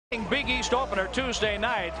Big East opener Tuesday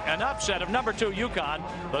night, an upset of number 2 UConn.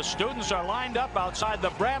 The students are lined up outside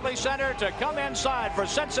the Bradley Center to come inside for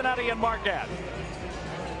Cincinnati and Marquette.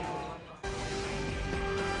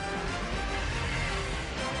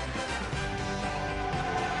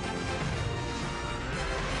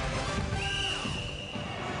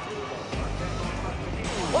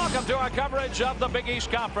 Welcome to our coverage of the Big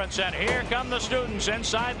East Conference, and here come the students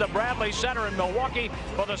inside the Bradley Center in Milwaukee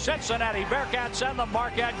for the Cincinnati Bearcats and the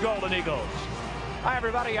Marquette Golden Eagles. Hi,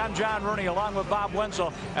 everybody. I'm John Rooney along with Bob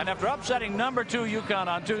Wenzel. And after upsetting number 2 UConn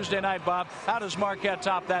on Tuesday night, Bob, how does Marquette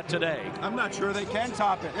top that today? I'm not sure they can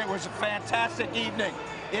top it. It was a fantastic evening.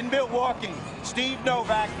 In Milwaukee, Steve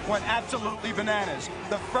Novak went absolutely bananas.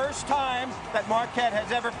 The first time that Marquette has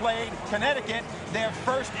ever played Connecticut, their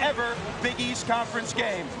first ever Big East Conference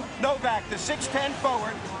game. Novak, the 6'10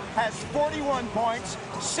 forward, has 41 points,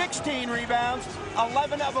 16 rebounds,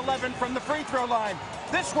 11 of 11 from the free throw line.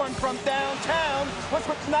 This one from downtown was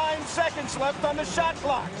with 9 seconds left on the shot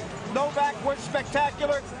clock. Novak was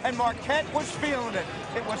spectacular, and Marquette was feeling it.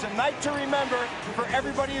 It was a night to remember for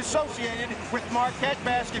everybody associated with Marquette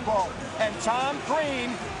basketball. And Tom Crean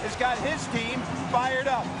has got his team fired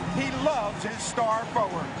up. He loves his star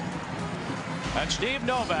forward. And Steve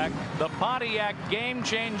Novak, the Pontiac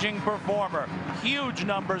game-changing performer. Huge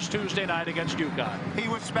numbers Tuesday night against UConn. He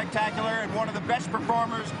was spectacular and one of the best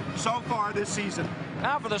performers so far this season.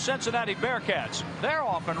 Now for the Cincinnati Bearcats. They're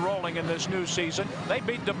off and rolling in this new season. They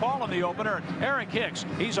beat DePaul in the opener. Eric Hicks,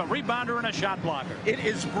 he's a rebounder and a shot blocker. It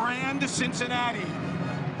is brand Cincinnati.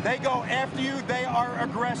 They go after you, they are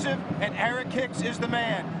aggressive, and Eric Hicks is the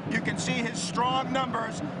man. You can see his strong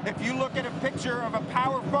numbers. If you look at a picture of a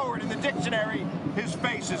power forward in the dictionary, his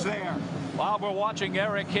face is there. While we're watching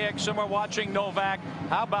Eric Hicks and we're watching Novak,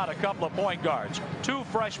 how about a couple of point guards? 2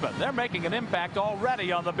 freshmen. They're making an impact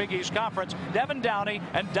already on the Big East Conference. Devin Downey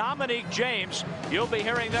and Dominique James. You'll be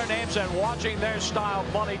hearing their names and watching their style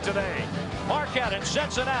plenty today. Marquette and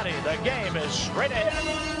Cincinnati. The game is straight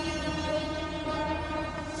ahead.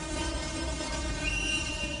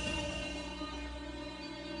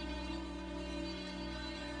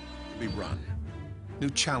 Be run, new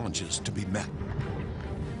challenges to be met,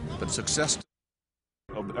 but success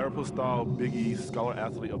of the Aeropostale Big East Scholar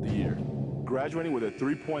Athlete of the Year, graduating with a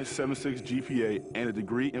 3.76 GPA and a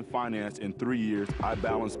degree in finance in 3 years. I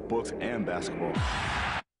balance books and basketball.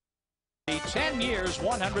 10 years,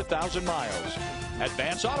 100,000 miles.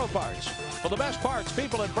 Advance Auto Parts. For the best parts,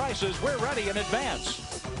 people, and prices, we're ready in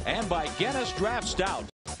advance. And by Guinness Draft Stout.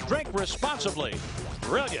 Drink responsibly.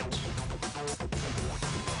 Brilliant.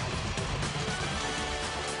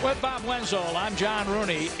 With Bob Wenzel, I'm John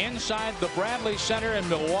Rooney inside the Bradley Center in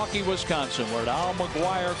Milwaukee, Wisconsin. We're at Al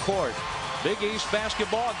McGuire Court. Big East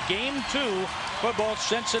basketball, game 2 for both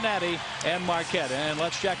Cincinnati and Marquette. And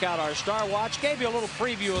let's check out our Star Watch. Gave you a little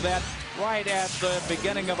preview of that right at the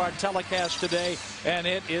beginning of our telecast today. And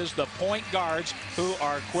it is the point guards who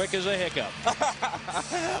are quick as a hiccup.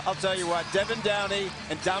 I'll tell you what, Devin Downey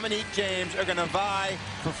and Dominique James are going to vie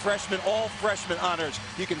for all freshman honors.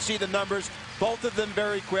 You can see the numbers. Both of them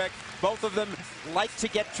very quick. Both of them like to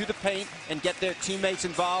get to the paint and get their teammates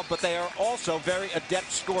involved, but they are also very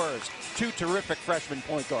adept scorers. 2 terrific freshman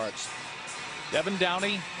point guards. Devin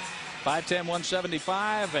Downey, 5'10",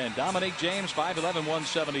 175, and Dominique James, 5'11",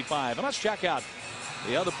 175. And let's check out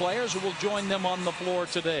the other players who will join them on the floor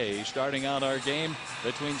today, starting out our game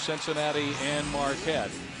between Cincinnati and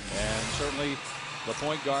Marquette. And certainly the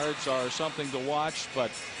point guards are something to watch,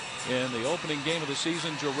 but in the opening game of the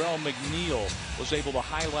season, Jarrell McNeil was able to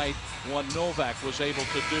highlight what Novak was able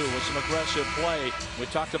to do with some aggressive play. We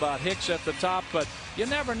talked about Hicks at the top, but you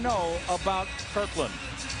never know about Kirkland.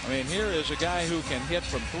 I mean, here is a guy who can hit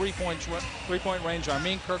from three-point range.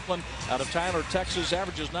 Armin Kirkland out of Tyler, Texas,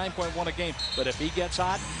 averages 9.1 a game. But if he gets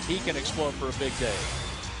hot, he can explode for a big day.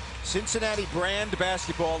 Cincinnati brand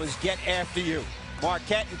basketball is get after you.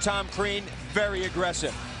 Marquette and Tom Crean, very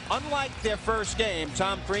aggressive. Unlike their first game,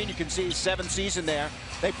 Tom Crean, you can see his 7th season there.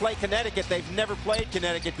 They play Connecticut. They've never played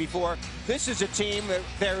Connecticut before. This is a team that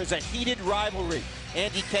there is a heated rivalry.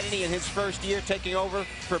 Andy Kennedy in his first year taking over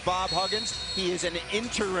for Bob Huggins. He is an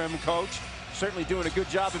interim coach. Certainly doing a good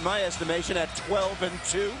job in my estimation at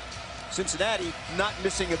 12-2. Cincinnati not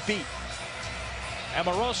missing a beat.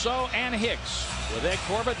 Amoroso and Hicks with Ed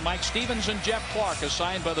Corbett, Mike Stevens, and Jeff Clark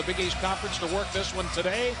assigned by the Big East Conference to work this one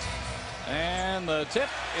today. And the tip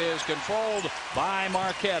is controlled by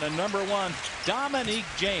Marquette. And number 1, Dominique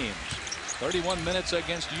James. 31 minutes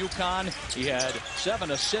against UConn. He had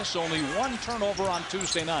 7 assists, only 1 turnover on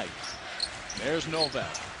Tuesday night. There's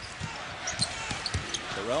Novak.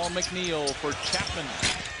 Jarrell McNeil for Chapman.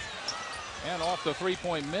 And off the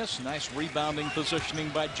three-point miss, nice rebounding positioning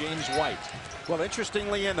by James White. Well,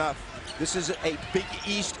 interestingly enough, this is a Big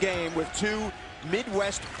East game with two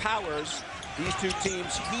Midwest powers. These two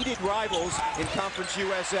teams, heated rivals in Conference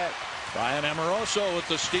USA. Brian Amoroso with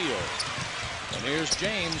the steal. And here's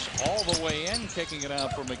James all the way in, kicking it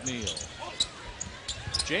out for McNeil.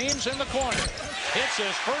 James in the corner. Hits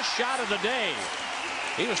his first shot of the day.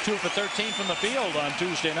 He was 2 for 13 from the field on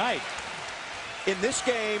Tuesday night. In this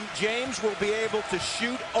game, James will be able to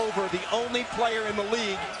shoot over the only player in the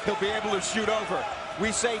league he'll be able to shoot over.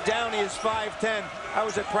 We say Downey is 5'10". I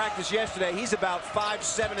was at practice yesterday. He's about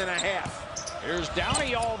 5'7 and a half. Here's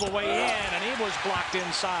Downey all the way in, and he was blocked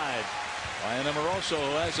inside. Brian Amoroso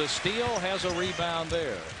has a steal, has a rebound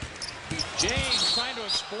there. James trying to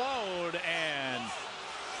explode, and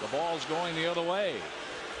the ball's going the other way.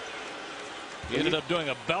 He ended up doing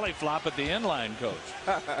a belly flop at the inline, coach.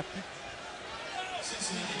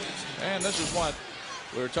 And this is what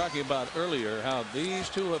we were talking about earlier, how these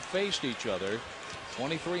two have faced each other.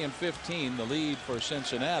 23 and 15, the lead for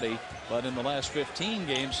Cincinnati, but in the last 15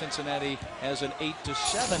 games, Cincinnati has an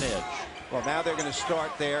 8-7 edge. Well, now they're going to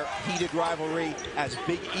start their heated rivalry as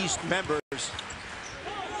Big East members.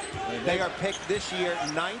 They are picked this year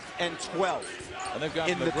 9th and 12th. And they've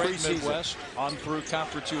gotten the great Midwest on through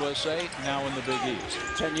Conference USA, now in the Big East.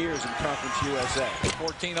 10 years in Conference USA.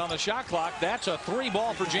 14 on the shot clock. That's a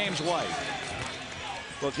 3-ball for James White.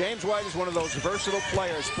 Well, James White is one of those versatile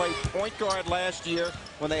players. Played point guard last year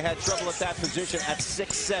when they had trouble at that position at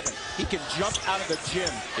 6'7". He can jump out of the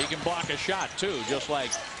gym. He can block a shot, too, just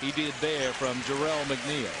like he did there from Jarrell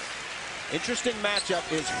McNeil. Interesting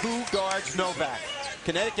matchup is who guards Novak.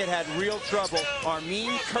 Connecticut had real trouble.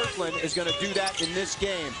 Armin Kirkland is going to do that in this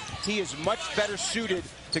game. He is much better suited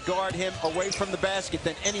to guard him away from the basket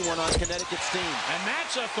than anyone on Connecticut's team. And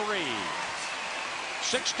that's a 3.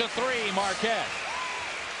 6-3 Marquette.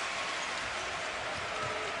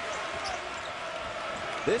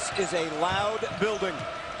 This is a loud building.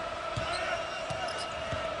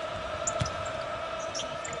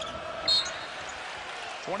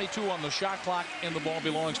 .22 on the shot clock, and the ball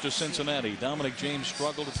belongs to Cincinnati. Dominic James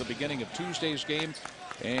struggled at the beginning of Tuesday's game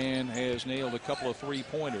and has nailed a couple of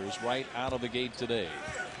three-pointers right out of the gate today.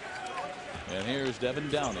 And here's Devin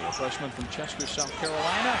Downey, a freshman from Chester, South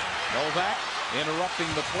Carolina. Novak interrupting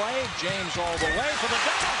the play. James all the way for the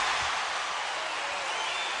dunk.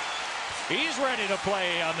 He's ready to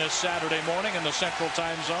play on this Saturday morning in the Central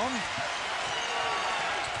Time Zone.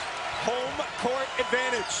 Home court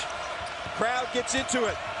advantage. Crowd gets into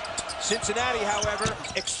it. Cincinnati, however,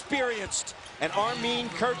 experienced. And Armin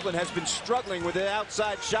Kirkland has been struggling with an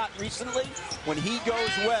outside shot recently. When he goes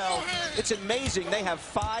well, it's amazing. They have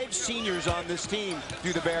 5 seniors on this team,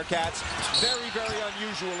 do the Bearcats. Very, very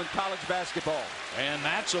unusual in college basketball. And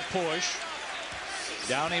that's a push.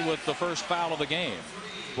 Downey with the first foul of the game.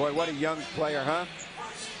 Boy, what a young player, huh?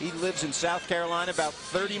 He lives in South Carolina, about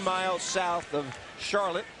 30 miles south of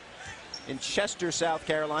Charlotte. In Chester, South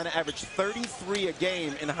Carolina, averaged 33 a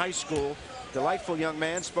game in high school. Delightful young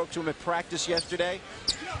man. Spoke to him at practice yesterday.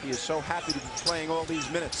 He is so happy to be playing all these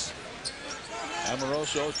minutes.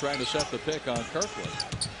 Amoroso trying to set the pick on Kirkland.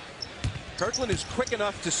 Kirkland is quick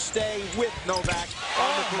enough to stay with Novak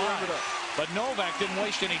on the perimeter. But Novak didn't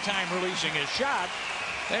waste any time releasing his shot.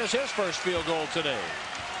 There's his first field goal today.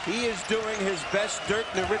 He is doing his best Dirk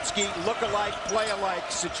Nowitzki look-alike,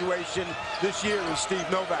 play-alike situation this year with Steve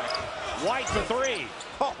Novak. White for 3.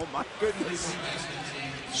 Oh, my goodness.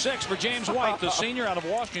 6 for James White, the senior out of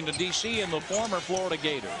Washington, D.C., and the former Florida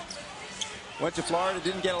Gator. Went to Florida,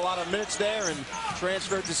 didn't get a lot of minutes there, and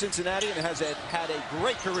transferred to Cincinnati, and has had a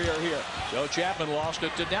great career here. Joe Chapman lost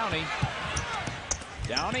it to Downey.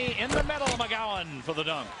 Downey in the middle of McGowan for the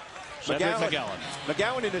dunk.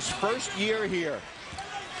 McGowan in his first year here.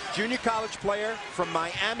 Junior college player from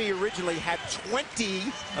Miami originally, had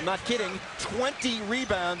 20, I'm not kidding, 20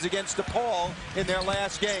 rebounds against DePaul in their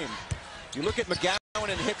last game. You look at McGowan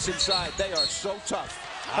and Hicks inside, they are so tough.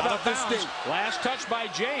 How about this thing? Last touch by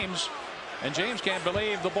James, and James can't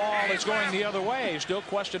believe the ball is going the other way, still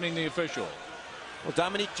questioning the official. Well,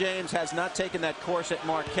 Dominique James has not taken that course at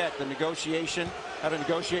Marquette, the negotiation, how to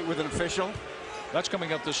negotiate with an official. That's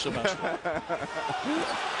coming up this semester.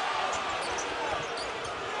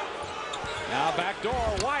 Now backdoor,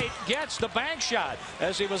 White gets the bank shot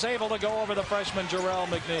as he was able to go over the freshman Jarrell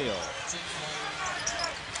McNeil.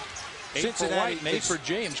 8 for White and 8 for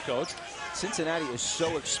James, coach. Cincinnati is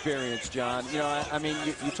so experienced, John. You know, I mean,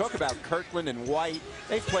 you talk about Kirkland and White.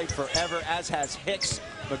 They've played forever, as has Hicks,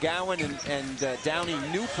 McGowan, and Downey,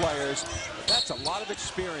 new players. That's a lot of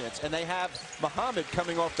experience. And they have Muhammad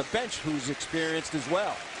coming off the bench, who's experienced as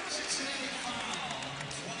well.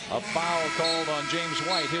 A foul called on James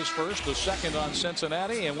White, his first, the second on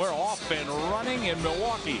Cincinnati, and we're off and running in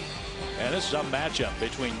Milwaukee. And this is a matchup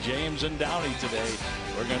between James and Downey today.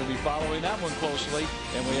 We're going to be following that one closely,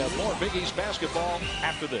 and we have more Big East basketball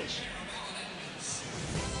after this.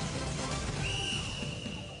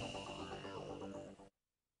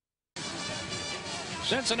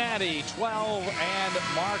 Cincinnati 12 and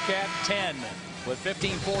Marquette 10. With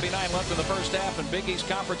 15:49 left in the first half, and Big East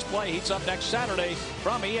Conference play heats up next Saturday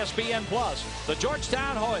from ESPN+. The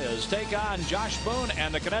Georgetown Hoyas take on Josh Boone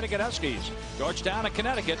and the Connecticut Huskies. Georgetown and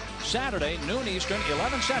Connecticut, Saturday, noon Eastern,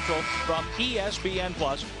 11 Central from ESPN+.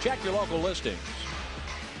 Check your local listings.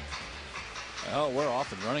 Oh, we're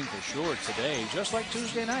off and running for sure today, just like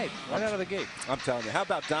Tuesday night, right out of the gate. I'm telling you, how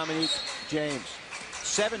about Dominique James?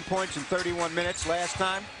 7 points in 31 minutes last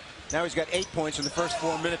time. Now he's got 8 points in the first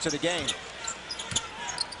 4 minutes of the game.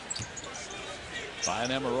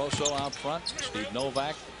 Brian Amoroso out front. Steve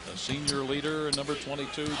Novak, a senior leader, and number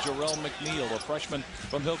 22, Jarrell McNeil, a freshman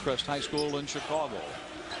from Hillcrest High School in Chicago.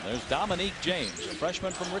 There's Dominique James, a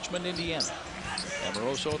freshman from Richmond, Indiana.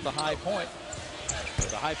 Amoroso at the high point. At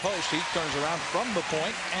the high post, he turns around from the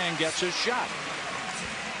point and gets his shot.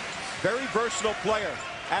 Very versatile player.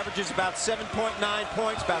 Averages about 7.9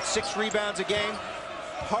 points, about 6 rebounds a game.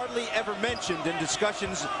 Hardly ever mentioned in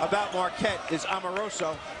discussions about Marquette is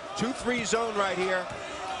Amoroso. 2-3 zone right here.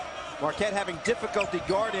 Marquette having difficulty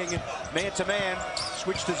guarding man-to-man.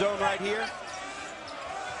 Switch to zone right here.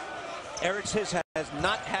 Eric's has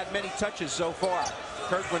not had many touches so far.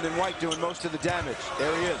 Kirkland and White doing most of the damage.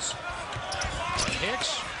 There he is.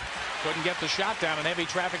 Hicks couldn't get the shot down, and heavy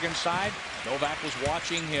traffic inside. Novak was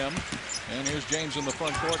watching him, and here's James in the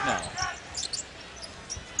front court now.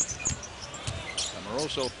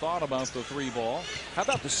 Amoroso thought about the 3 ball. How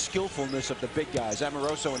about the skillfulness of the big guys,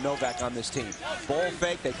 Amoroso and Novak, on this team? Ball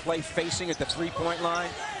fake, they play facing at the 3-point line.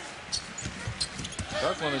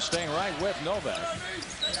 Kirkland is staying right with Novak.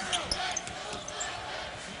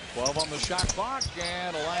 12 on the shot clock,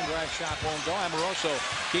 and a line drive shot won't go. Amoroso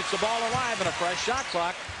keeps the ball alive in a fresh shot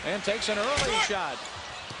clock and takes an early shot.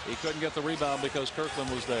 He couldn't get the rebound because Kirkland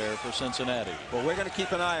was there for Cincinnati. Well, we're going to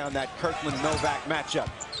keep an eye on that Kirkland-Novak matchup.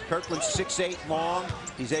 Kirkland's 6'8" long.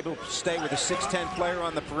 He's able to stay with a 6'10" player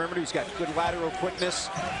on the perimeter. He's got good lateral quickness.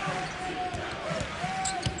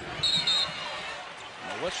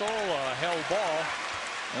 A whistle, a held ball,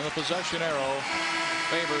 and the possession arrow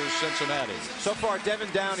favors Cincinnati. So far, Devin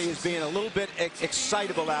Downey is being a little bit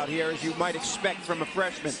excitable out here, as you might expect from a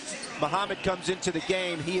freshman. Muhammad comes into the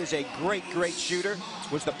game. He is a great shooter.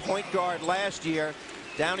 Was the point guard last year.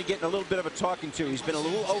 Downey getting a little bit of a talking to. He's been a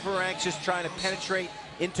little over anxious trying to penetrate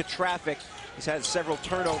into traffic. He's had several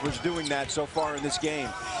turnovers doing that so far in this game.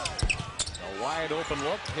 A wide open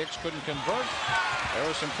look. Hicks couldn't convert. There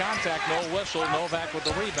was some contact, no whistle. Novak with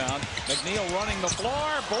the rebound. McNeil running the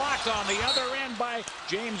floor. Blocked on the other end by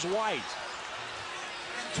James White.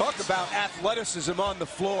 Talk about athleticism on the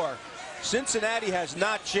floor. Cincinnati has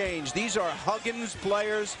not changed. These are Huggins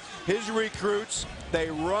players, his recruits.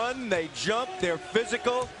 They run, they jump, they're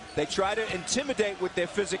physical. They try to intimidate with their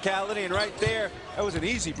physicality, and right there, that was an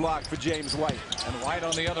easy block for James White. And White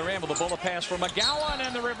on the other end with a bullet pass for McGowan,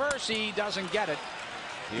 and the reverse, he doesn't get it.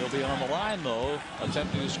 He'll be on the line, though,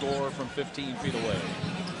 attempting to score from 15 feet away.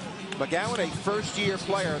 McGowan, a first-year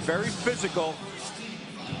player, very physical.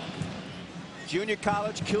 Junior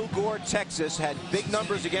college, Kilgore, Texas, had big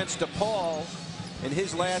numbers against DePaul in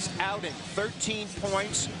his last outing. 13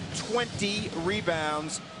 points, 20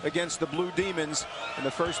 rebounds against the Blue Demons in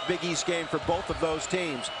the first Big East game for both of those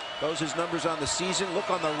teams. Those his numbers on the season. Look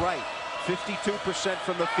on the right, 52%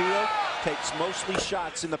 from the field, takes mostly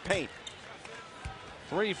shots in the paint.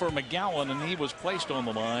 3 for McGowan, and he was placed on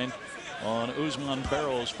the line on Usman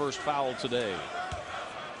Barrow's first foul today.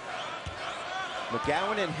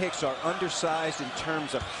 McGowan and Hicks are undersized in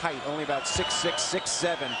terms of height, only about 6'6",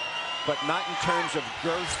 6'7", but not in terms of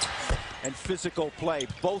girth and physical play.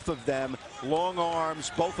 Both of them long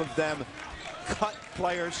arms, both of them cut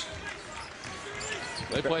players.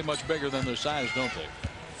 They play much bigger than their size, don't they?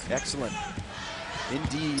 Excellent.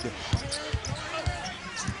 Indeed.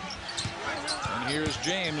 And here's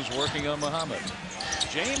James working on Muhammad.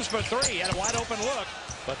 James for 3, had a wide open look,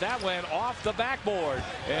 but that went off the backboard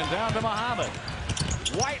and down to Muhammad.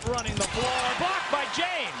 White running the floor, blocked by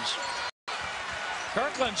James.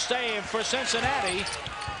 Kirkland saved for Cincinnati.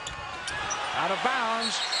 Out of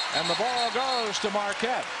bounds, and the ball goes to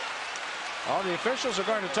Marquette. All the officials are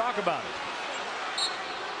going to talk about it.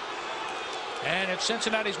 And it's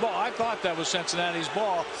Cincinnati's ball. I thought that was Cincinnati's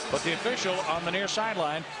ball, but the official on the near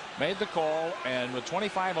sideline made the call, and with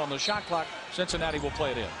 25 on the shot clock, Cincinnati will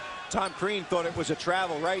play it in. Tom Crean thought it was a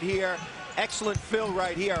travel right here. Excellent fill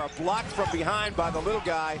right here. A block from behind by the little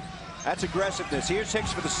guy. That's aggressiveness. Here's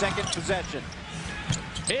Hicks for the second possession.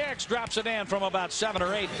 Hicks drops it in from about 7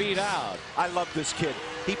 or 8 feet out. I love this kid.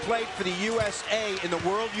 He played for the USA in the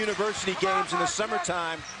World University Games in the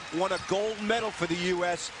summertime, won a gold medal for the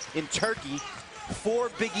U.S. in Turkey. 4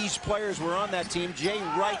 Big East players were on that team. Jay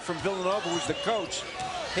Wright from Villanova was the coach.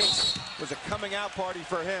 Hicks was a coming out party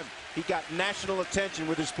for him. He got national attention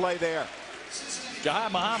with his play there. Jahai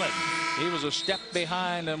Muhammad, he was a step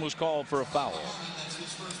behind and was called for a foul.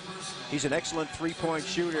 He's an excellent three-point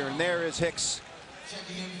shooter, and there is Hicks.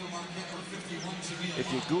 If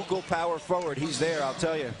you Google power forward, he's there, I'll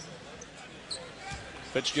tell you.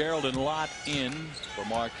 Fitzgerald and Lott in for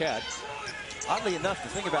Marquette. Oddly enough, the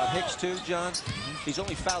thing about Hicks, too, John, he's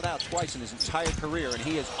only fouled out twice in his entire career, and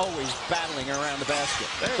he is always battling around the basket.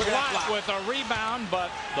 There's Lott with a rebound,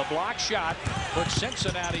 but the block shot puts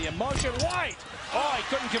Cincinnati in motion. White! Oh, he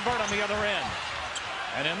couldn't convert on the other end.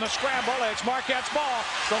 And in the scramble, it's Marquette's ball.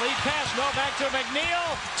 The lead pass, Novak to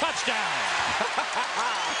McNeil. Touchdown!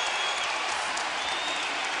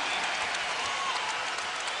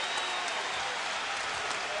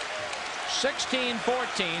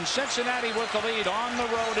 16-14, Cincinnati with the lead on the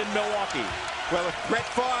road in Milwaukee. Well, if Brett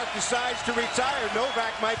Favre decides to retire,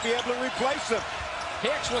 Novak might be able to replace him.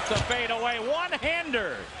 Hicks with the fadeaway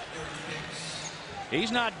one-hander.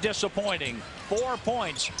 He's not disappointing. 4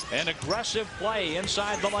 points and aggressive play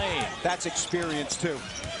inside the lane. That's experience, too.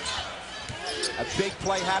 A big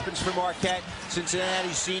play happens for Marquette. Cincinnati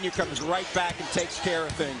senior comes right back and takes care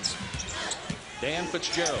of things. Dan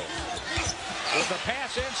Fitzgerald with the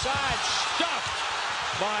pass inside,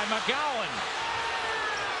 stuffed by McGowan.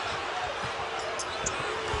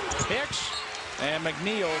 Hicks and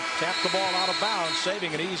McNeil tapped the ball out of bounds,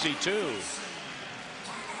 saving an easy 2.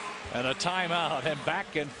 And a timeout, and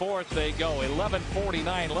back and forth they go.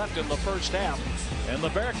 11:49 left in the first half, and the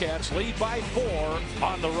Bearcats lead by 4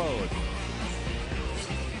 on the road.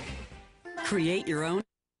 Create your own.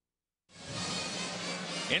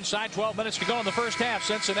 Inside 12 minutes to go in the first half.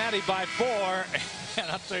 Cincinnati by 4. And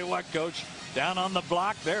I'll tell you what, Coach, down on the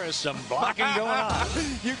block, there is some blocking going on.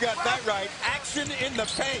 You got that right. Action in the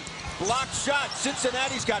paint. Block shot.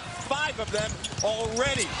 Cincinnati's got 5 of them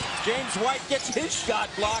already. James White gets his shot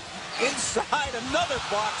blocked. Inside, another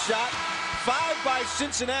block shot. 5 by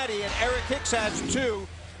Cincinnati, and Eric Hicks has 2.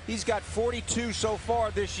 He's got 42 so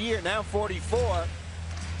far this year, now 44.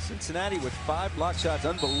 Cincinnati with 5 block shots.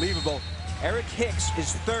 Unbelievable. Eric Hicks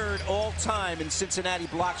is 3rd all-time in Cincinnati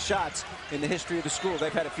block shots in the history of the school.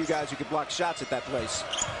 They've had a few guys who could block shots at that place.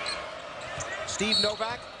 Steve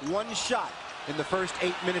Novak, 1 shot in the first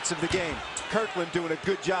 8 minutes of the game. Kirkland doing a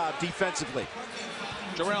good job defensively.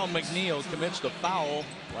 Jarrell McNeil commits the foul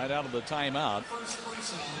right out of the timeout.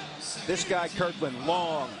 This guy, Kirkland,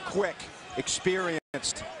 long, quick,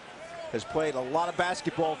 experienced, has played a lot of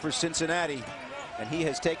basketball for Cincinnati, and he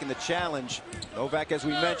has taken the challenge. Novak, as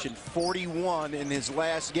we mentioned, 41 in his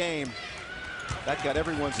last game. That got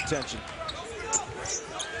everyone's attention.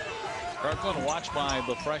 Kirkland watched by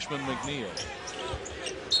the freshman McNeil.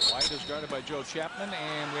 White is guarded by Joe Chapman,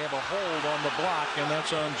 and we have a hold on the block, and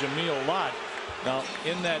that's on Jameel Lott. Now,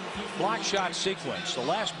 in that block shot sequence, the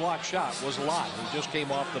last block shot was Lott, who just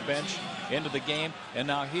came off the bench into the game, and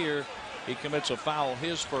now here he commits a foul,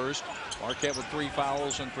 his first. Marquette with 3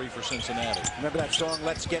 fouls and 3 for Cincinnati. Remember that song,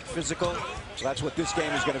 Let's Get Physical? Well, that's what this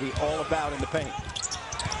game is going to be all about in the paint.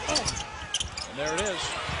 And there it is.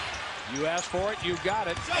 You asked for it, you got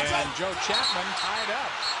it, and Joe Chapman tied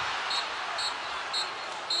up.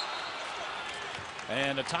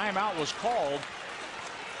 And a timeout was called.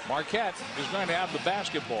 Marquette is going to have the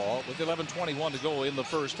basketball with 11:21 to go in the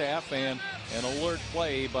first half, and an alert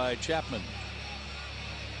play by Chapman.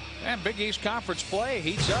 And Big East Conference play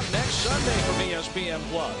heats up next Sunday from ESPN+.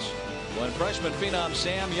 When freshman phenom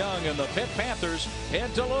Sam Young and the Pitt Panthers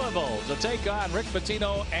head to Louisville to take on Rick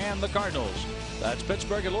Pitino and the Cardinals. That's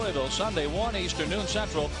Pittsburgh and Louisville, Sunday, 1 Eastern, noon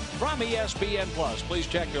Central, from ESPN+. Please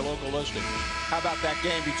check your local listing. How about that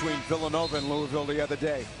game between Villanova and Louisville the other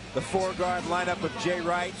day? The 4-guard lineup of Jay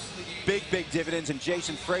Wright, big dividends, and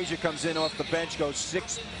Jason Frazier comes in off the bench, goes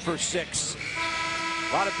 6 for 6.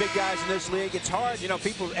 A lot of big guys in this league. It's hard. You know,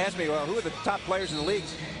 people ask me, well, who are the top players in the league?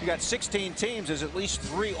 You got 16 teams. There's at least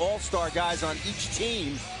 3 all-star guys on each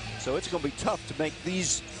team. So it's going to be tough to make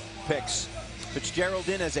these picks. Fitzgerald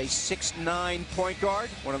in as a 6'9" point guard,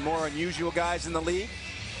 one of the more unusual guys in the league.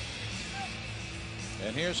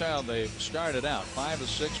 And here's how they started out. 5 of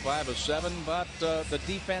 6, 5 of 7, but the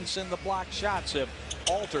defense and the block shots have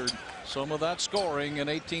altered some of that scoring in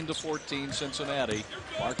 18-14 Cincinnati.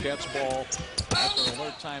 Marquette's ball after an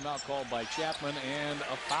alert timeout called by Chapman and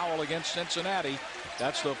a foul against Cincinnati.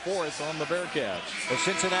 That's the 4th on the Bearcats. Well,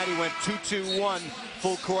 Cincinnati went 2-2-1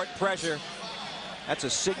 full court pressure. That's a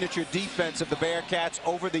signature defense of the Bearcats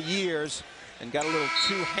over the years, and got a little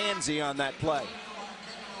too handsy on that play.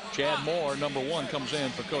 Chad Moore, number 1, comes in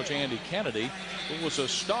for Coach Andy Kennedy, who was a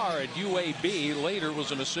star at UAB, later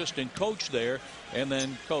was an assistant coach there, and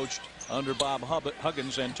then coached under Bob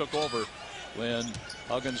Huggins and took over when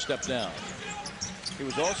Huggins stepped down. He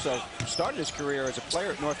was also started his career as a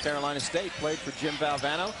player at North Carolina State, played for Jim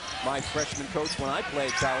Valvano, my freshman coach when I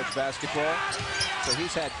played college basketball. So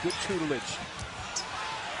he's had good tutelage.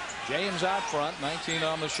 James out front, 19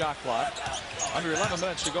 on the shot clock. Under 11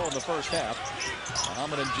 minutes to go in the first half.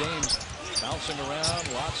 Muhammad and James bouncing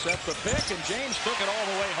around. Lott set the pick, and James took it all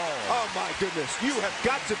the way home. Oh, my goodness. You have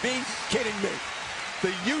got to be kidding me.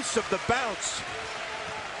 The use of the bounce.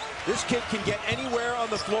 This kid can get anywhere on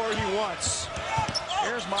the floor he wants.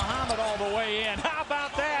 Here's Muhammad all the way in. How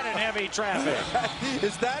about that in heavy traffic?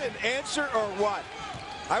 Is that an answer or what?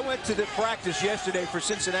 I went to the practice yesterday for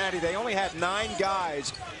Cincinnati. They only had 9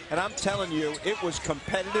 guys, and I'm telling you, it was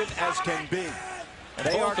competitive as can be.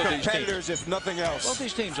 They are competitors, if nothing else. Both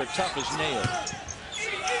these teams are tough as nails.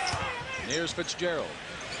 And here's Fitzgerald.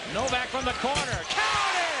 Novak from the corner.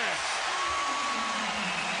 Counter!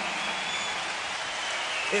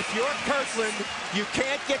 If you're Kirkland, you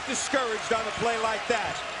can't get discouraged on a play like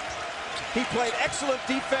that. He played excellent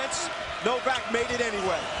defense. Novak made it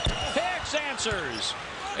anyway. Hicks answers.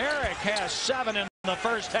 Eric has 7 in the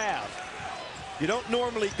first half. You don't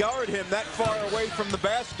normally guard him that far away from the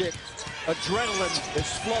basket. Adrenaline is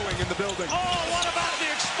flowing in the building. Oh, what about the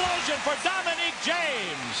explosion for Dominique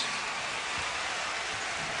James?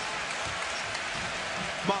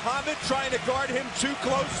 Muhammad trying to guard him too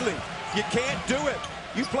closely. You can't do it.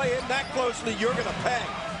 You play him that closely, you're going to pay.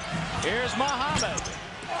 Here's Muhammad.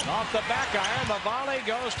 And off the back iron, the volley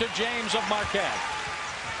goes to James of Marquette.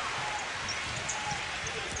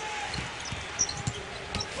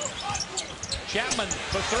 Chapman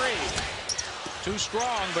for 3. Too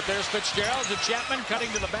strong, but there's Fitzgerald to Chapman,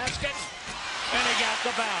 cutting to the basket. And he got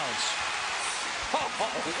the bounce. Oh,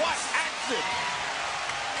 what action!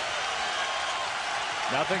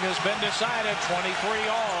 Nothing has been decided. 23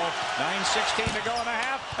 all. 9:16 to go in the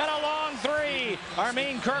half. And a long 3.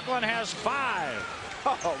 Armin Kirkland has 5.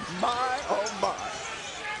 Oh, my, oh, my.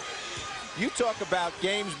 You talk about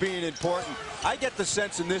games being important. I get the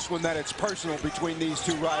sense in this one that it's personal between these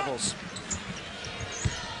two rivals.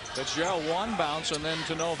 Fitzgerald one bounce and then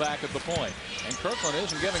to Novak at the point. And Kirkland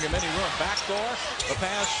isn't giving him any room. Backdoor, the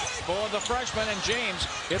pass for the freshman, and James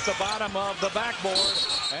hit the bottom of the backboard,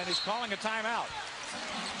 and he's calling a timeout.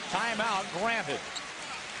 Timeout granted.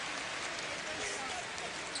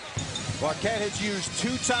 Marquette has used 2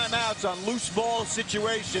 timeouts on loose ball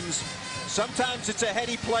situations. Sometimes it's a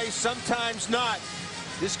heady play, sometimes not.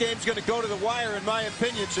 This game's going to go to the wire, in my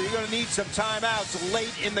opinion, so you're going to need some timeouts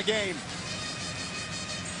late in the game.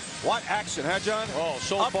 What action, huh, John? Oh,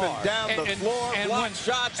 so up far. And down the floor, block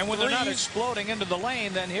shots, and when they're not threes. exploding into the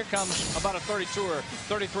lane, then here comes about a 32 or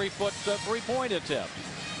 33-foot three-point attempt.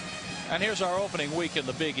 And here's our opening week in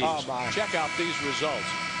the Big East. Oh, my. Check out these results.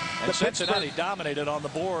 And Cincinnati dominated on the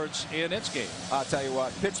boards in its game. I'll tell you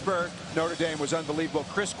what, Pittsburgh, Notre Dame was unbelievable.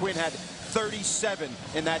 Chris Quinn had 37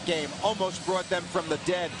 in that game, almost brought them from the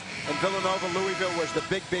dead. And Villanova, Louisville was the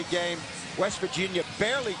big, big game. West Virginia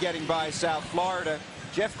barely getting by South Florida.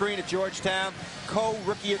 Jeff Green at Georgetown,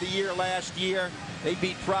 co-rookie of the year last year. They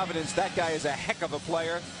beat Providence. That guy is a heck of a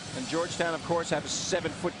player. And Georgetown, of course, have a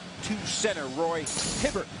 7'2" center, Roy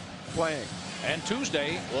Hibbert, playing. And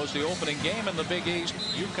Tuesday was the opening game in the Big East.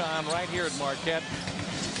 UConn right here at Marquette.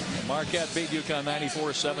 And Marquette beat UConn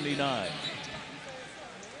 94-79.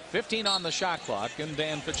 15 on the shot clock, and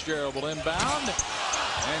Dan Fitzgerald will inbound.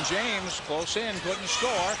 And James close in, couldn't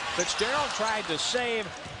score. Fitzgerald tried to save,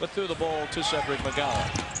 but threw the ball to Cedric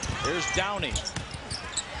McGowan. Here's Downey.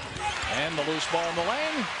 And the loose ball in the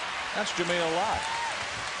lane. That's Jameel Lott.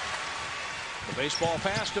 The baseball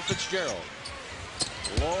pass to Fitzgerald.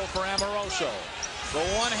 Low for Amoroso. The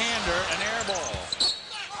one-hander, an air ball.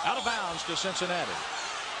 Out of bounds to Cincinnati.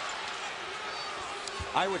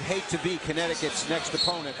 I would hate to be Connecticut's next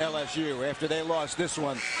opponent, LSU. After they lost this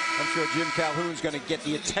one, I'm sure Jim Calhoun's going to get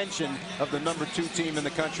the attention of the #2 team in the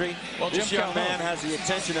country. Well, this Jim young Calhoun man has the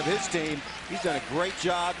attention of his team. He's done a great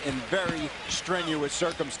job in very strenuous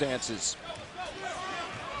circumstances.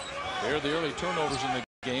 There are the early turnovers in the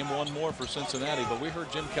Game, one more for Cincinnati, but we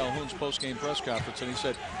heard Jim Calhoun's post-game press conference, and he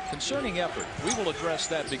said, concerning effort, we will address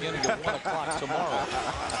that beginning at 1 o'clock tomorrow.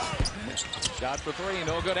 Shot for three,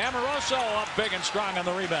 no good. Amoroso up big and strong on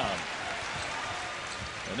the rebound.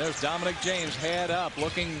 And there's Dominic James, head up,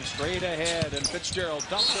 looking straight ahead, and Fitzgerald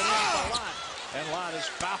dumps it in for Lott, and Lott is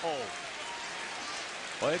fouled.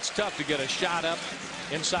 Well, it's tough to get a shot up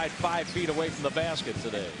inside 5 feet away from the basket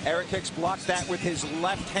today. Eric Hicks blocked that with his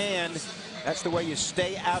left hand. That's the way you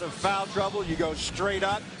stay out of foul trouble. You go straight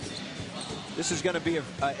up. This is going to be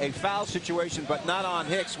a foul situation, but not on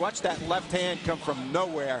Hicks. Watch that left hand come from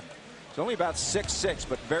nowhere. It's only about 6'6",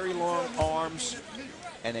 but very long arms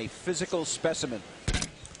and a physical specimen.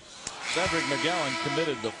 Cedric McGowan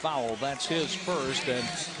committed the foul. That's his first. And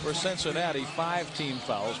for Cincinnati, 5 team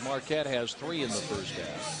fouls. Marquette has 3 in the first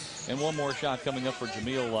half. And one more shot coming up for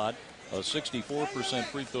Jameel Lott, a 64%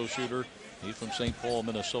 free throw shooter. He's from St. Paul,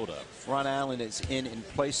 Minnesota. Ron Allen is in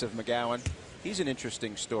place of McGowan. He's an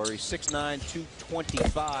interesting story. 6'9",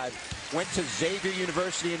 225. Went to Xavier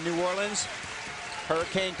University in New Orleans.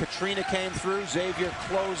 Hurricane Katrina came through. Xavier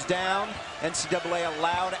closed down. NCAA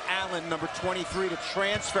allowed Allen, number 23, to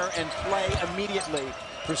transfer and play immediately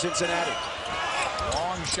for Cincinnati.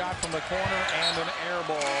 Long shot from the corner and an air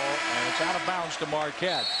ball. And it's out of bounds to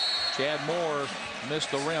Marquette. Chad Moore missed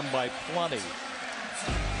the rim by plenty.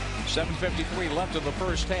 7:53 left in the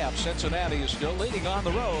first half. Cincinnati is still leading on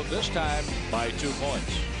the road, this time by 2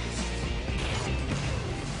 points.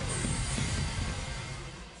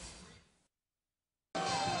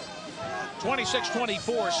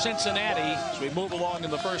 (26-24) Cincinnati as we move along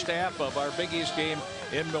in the first half of our Big East game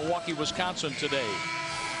in Milwaukee, Wisconsin today.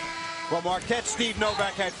 Well, Marquette Steve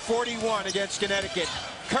Novak had 41 against Connecticut.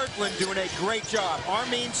 Kirkland doing a great job.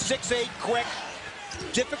 Armin 6'8", quick.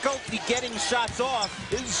 Difficulty getting shots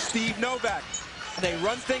off is Steve Novak. They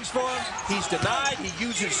run things for him. He's denied. He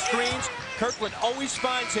uses screens. Kirkland always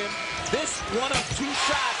finds him. This one of 2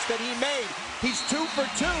 shots that he made. He's 2 for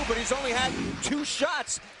 2, but he's only had 2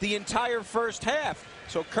 shots the entire first half.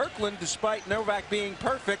 So Kirkland, despite Novak being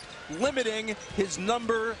perfect, limiting his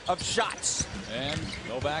number of shots. And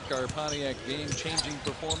Novak, our Pontiac game-changing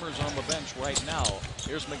performers on the bench right now.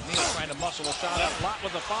 Here's McNeil trying to muscle a shot up. Lott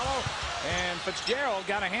with the follow. And Fitzgerald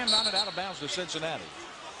got a hand on it out of bounds to Cincinnati.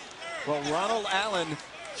 Well, Ronald Allen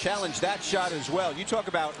challenged that shot as well. You talk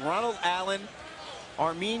about Ronald Allen,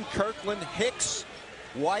 Armin Kirkland, Hicks,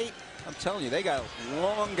 White. I'm telling you, they got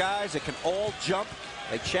long guys that can all jump.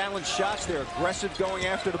 They challenge shots. They're aggressive going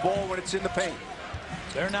after the ball when it's in the paint.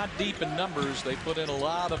 They're not deep in numbers. They put in a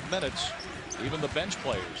lot of minutes, even the bench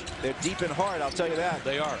players. They're deep in heart, I'll tell you that.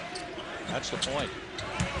 They are. That's the point.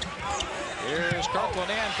 Here's Kirkland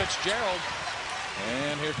and Fitzgerald.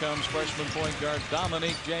 And here comes freshman point guard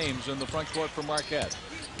Dominic James in the front court for Marquette.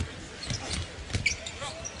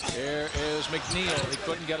 Here is McNeil. He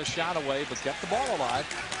couldn't get a shot away, but kept the ball alive.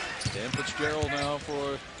 Dan Fitzgerald now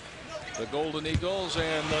for the Golden Eagles,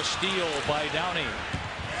 and the steal by Downey.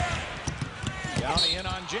 Downey in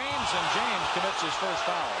on James, and James commits his first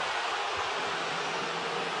foul.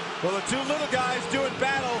 Well, the 2 little guys doing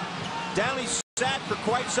battle. Downey sat for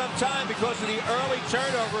quite some time because of the early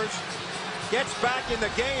turnovers. Gets back in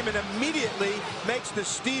the game and immediately makes the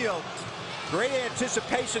steal. Great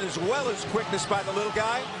anticipation as well as quickness by the little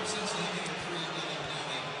guy.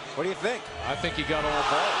 What do you think? I think he got all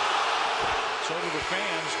ball. So do the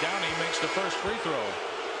fans. Downey makes the first free throw.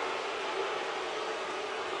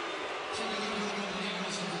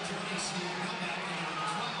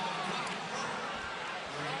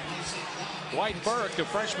 Dwight Burke, a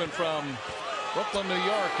freshman from Brooklyn, New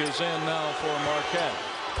York, is in now for Marquette.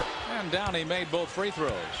 And Downey made both free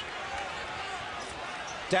throws.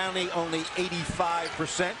 Downey only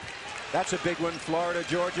 85%. That's a big one. Florida,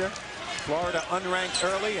 Georgia. Florida unranked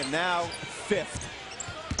early and now 5th.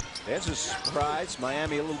 There's a surprise.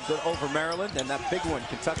 Miami a little bit over Maryland, and that big one,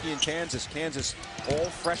 Kentucky and Kansas. Kansas, all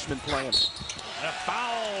freshmen playing. And a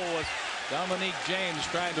foul with Dominic James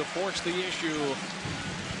trying to force the issue.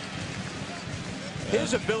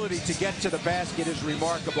 His ability to get to the basket is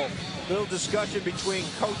remarkable. Little discussion between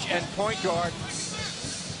coach and point guard.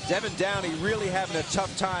 Devin Downey really having a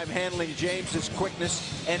tough time handling James's quickness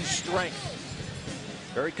and strength.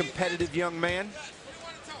 Very competitive young man.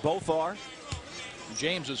 Both are.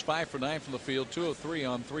 James is 5 for 9 from the field, 2 of 3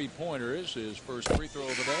 on 3-pointers. His first free throw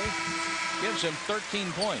of the day gives him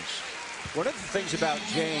 13 points. One of the things about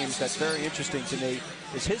James that's very interesting to me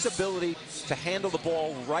is his ability to handle the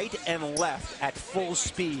ball right and left at full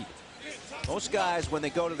speed. Most guys, when they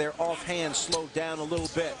go to their offhand, slow down a little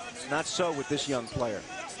bit. Not so with this young player.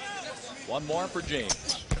 One more for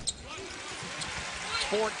James.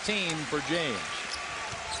 14 for James.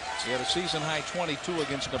 He had a season-high 22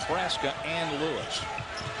 against Nebraska and Lewis.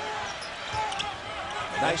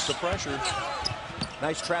 Nice the pressure.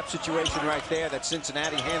 Nice trap situation right there that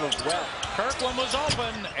Cincinnati handled well. Kirkland was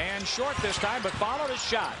open and short this time, but followed his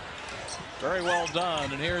shot. Very well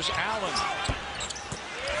done. And here's Allen.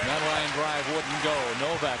 That line drive wouldn't go.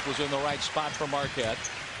 Novak was in the right spot for Marquette.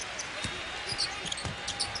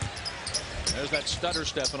 There's that stutter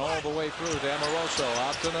step and all the way through to Amoroso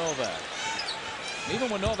out to Novak. Even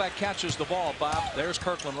when Novak catches the ball, Bob, there's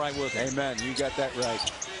Kirkland right with him. Amen. You got that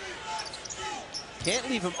right. Can't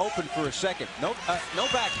leave him open for a second.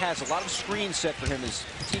 Novak has a lot of screens set for him. His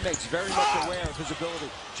teammates very much aware of his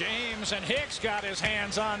ability. James and Hicks got his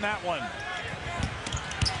hands on that one.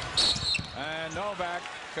 And Novak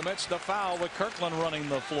commits the foul with Kirkland running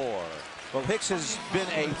the floor. Well, Hicks has been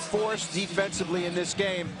a force defensively in this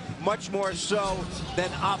game, much more so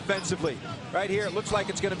than offensively. Right here, it looks like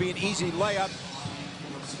it's going to be an easy layup.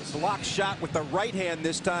 Block shot with the right hand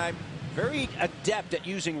this time. Very adept at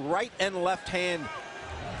using right and left hand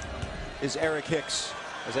is Eric Hicks.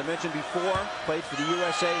 As I mentioned before, played for the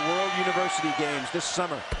USA World University Games this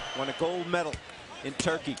summer. Won a gold medal in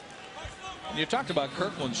Turkey. And you talked about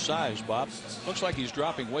Kirkland's size, Bob. Looks like he's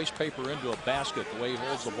dropping waste paper into a basket the way he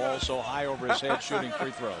holds the ball so high over his head shooting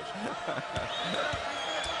free throws.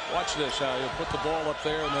 Watch this, how he'll put the ball up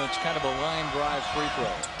there and then it's kind of a line drive free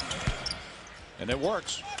throw. And it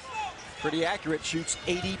works. Pretty accurate, shoots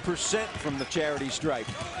 80% from the charity stripe.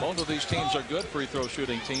 Both of these teams are good free throw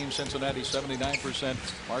shooting teams. Cincinnati 79%,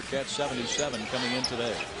 Marquette 77 coming in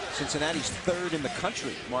today. Cincinnati's 3rd in the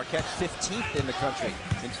country. Marquette 15th in the country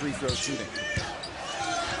in free throw shooting.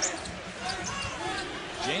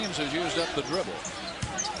 James has used up the dribble.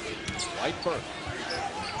 White Burke.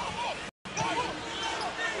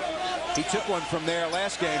 He took one from there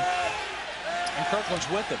last game. And Kirkland's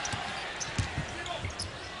with him.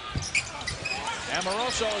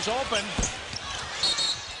 Amoroso is open.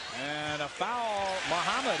 And a foul.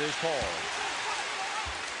 Muhammad is called.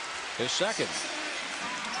 His second.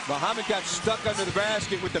 Muhammad got stuck under the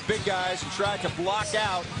basket with the big guys and tried to block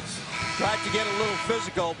out. Tried to get a little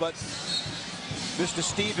physical, but Mr.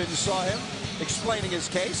 Stevens saw him explaining his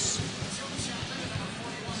case.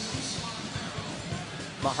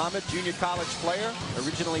 Muhammad, junior college player,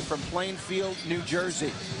 originally from Plainfield, New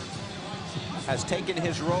Jersey, has taken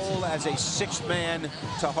his role as a 6th man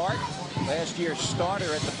to heart. Last year's starter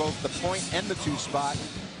at both the point and the 2 spot.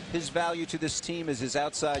 His value to this team is his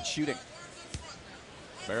outside shooting.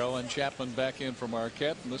 Barrow and Chapman back in for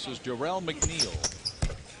Marquette, and this is Jarrell McNeil.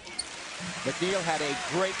 McNeil had a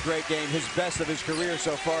great game, his best of his career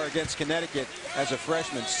so far against Connecticut as a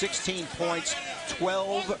freshman. 16 points,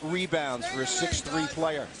 12 rebounds for a 6'3"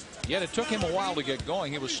 player. Yet it took him a while to get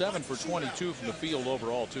going. He was 7 for 22 from the field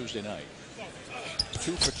overall Tuesday night.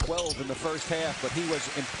 2 for 12 in the first half, but he was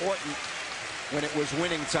important when it was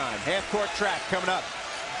winning time. Half-court track coming up.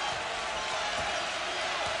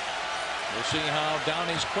 We'll see how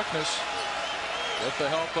Downey's quickness, with the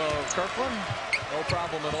help of Kirkland, no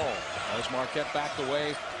problem at all, as Marquette backed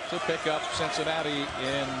away to pick up Cincinnati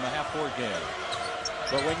in the half-court game.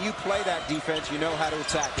 But when you play that defense, you know how to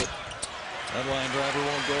attack it. That line driver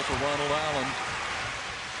won't go for Ronald Allen.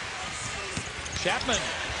 Chapman.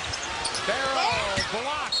 Barrow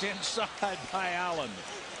blocked inside by Allen.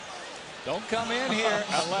 Don't come in here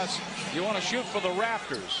unless you want to shoot for the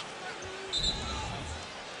rafters.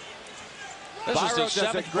 This Byro is the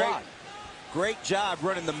 7th block. Great job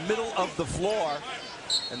running the middle of the floor.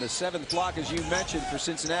 And the 7th block, as you mentioned, for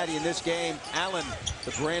Cincinnati in this game. Allen,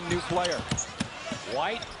 the brand new player.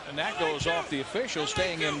 White, and that goes off the official,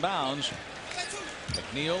 staying in bounds.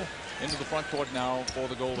 McNeil into the front court now for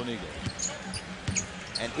the Golden Eagles.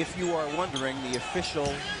 And if you are wondering, the official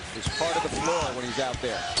is part of the floor when he's out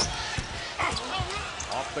there.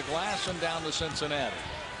 Off the glass and down to Cincinnati.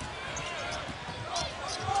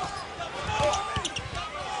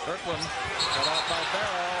 Kirkland cut off by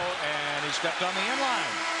Barrow, and he stepped on the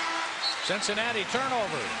inline. Cincinnati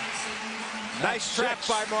turnover. Nice trap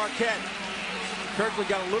by Marquette. Kirkland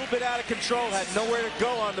got a little bit out of control, had nowhere to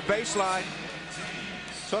go on the baseline.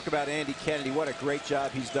 Talk about Andy Kennedy. What a great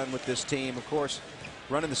job he's done with this team. Of course,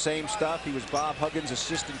 running the same stuff. He was Bob Huggins'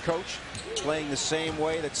 assistant coach, playing the same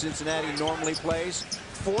way that Cincinnati normally plays.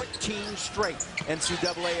 14 straight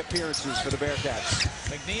NCAA appearances for the Bearcats.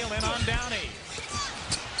 McNeil in on Downey.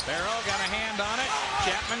 Barrow got a hand on it.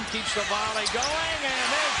 Chapman keeps the volley going, and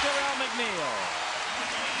there's Jarrell McNeil.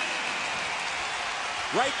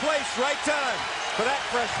 Right place, right time for that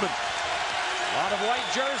freshman. A lot of white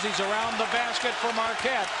jerseys around the basket for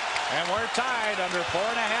Marquette, and we're tied under 4.5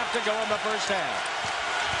 to go in the first half.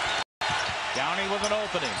 Downey with an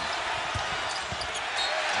opening.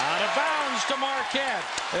 goes to Marquette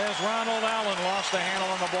as Ronald Allen lost the handle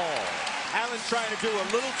on the ball. Allen trying to do a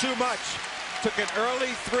little too much. Took an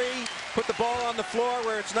early three, put the ball on the floor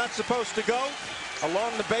where it's not supposed to go,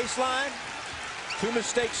 along the baseline. 2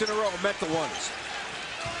 mistakes in a row, mental ones.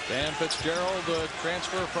 Dan Fitzgerald,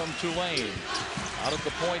 transfer from Tulane. Out at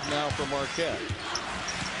the point now for Marquette.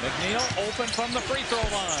 McNeil open from the free throw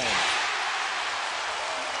line.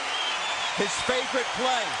 His favorite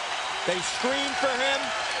play. They screen for him,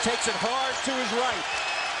 takes it hard to his right.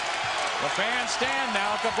 The fans stand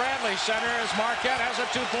now at the Bradley Center as Marquette has a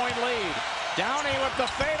 2-point lead. Downey with the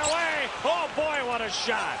fadeaway. Oh boy, what a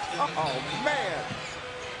shot. Oh man.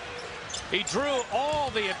 He drew all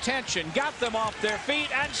the attention, got them off their feet,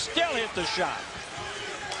 and still hit the shot.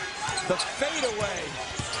 The fadeaway.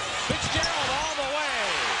 Fitzgerald all the way.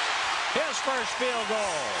 His first field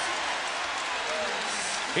goal.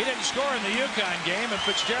 He didn't score in the UConn game, and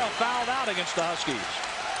Fitzgerald fouled out against the Huskies.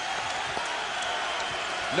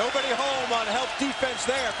 Nobody home on help defense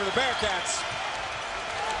there for the Bearcats.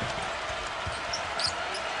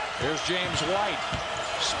 Here's James White.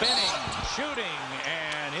 Spinning, shooting,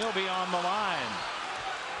 and he'll be on the line.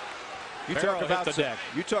 You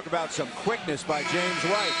talk about some quickness by James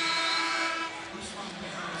White.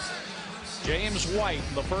 James White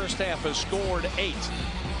in the first half has scored 8.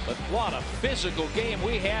 But what a physical game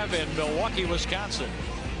we have in Milwaukee, Wisconsin.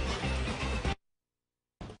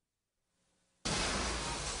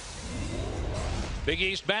 Big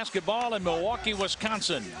East basketball in Milwaukee,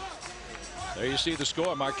 Wisconsin. There you see the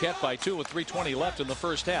score. Marquette by 2 with 3:20 left in the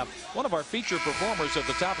first half. One of our feature performers at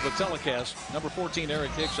the top of the telecast, number 14,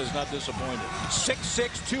 Eric Hicks, has not disappointed.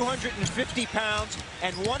 6'6", 250 pounds,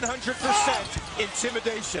 and 100%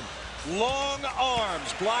 intimidation. Long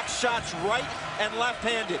arms, block shots right and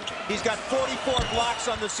left-handed. He's got 44 blocks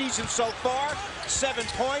on the season so far, 7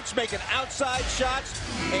 points, making outside shots,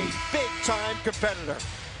 a big-time competitor.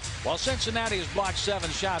 While Cincinnati has blocked 7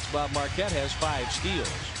 shots, Bob, Marquette has 5 steals.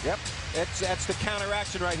 Yep, that's the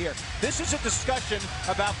counteraction right here. This is a discussion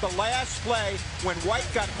about the last play when White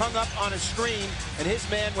got hung up on a screen and his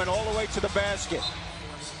man went all the way to the basket.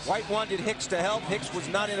 White wanted Hicks to help. Hicks was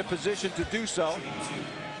not in a position to do so.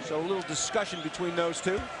 So a little discussion between those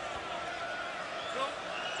two.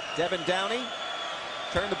 Devin Downey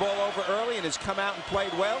turned the ball over early and has come out and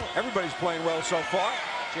played well. Everybody's playing well so far.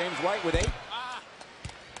 James White with 8.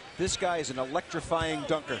 This guy is an electrifying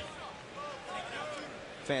dunker.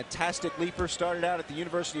 Fantastic leaper. Started out at the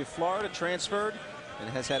University of Florida, transferred, and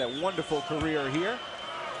has had a wonderful career here.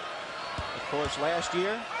 Of course, last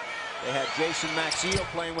year they had Jason Maxiell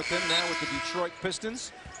playing with them, now with the Detroit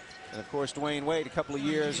Pistons. And of course, Dwayne Wade a couple of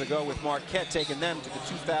years ago with Marquette, taking them to the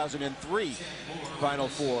 2003 Final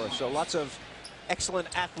Four. So lots of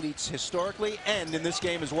excellent athletes historically and in this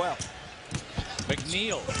game as well.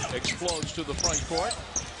 McNeil explodes to the front court.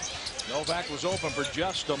 Novak was open for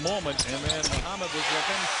just a moment, and then Muhammad was with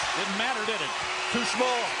him. Didn't matter, did it? Too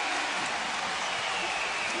small.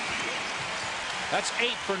 That's 8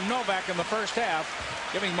 for Novak in the first half,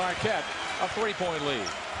 giving Marquette a 3-point lead.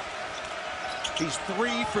 He's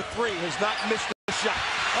 3 for 3, has not missed a shot.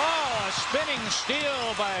 Oh, a spinning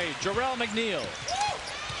steal by Jarrell McNeil.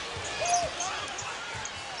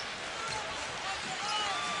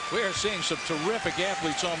 We are seeing some terrific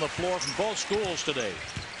athletes on the floor from both schools today.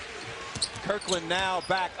 Kirkland now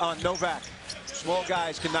back on Novak. Small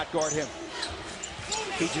guys cannot guard him.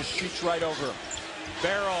 He just shoots right over him.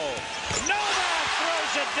 Barrow. Novak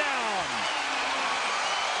throws it down.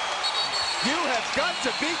 You have got to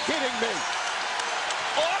be kidding me.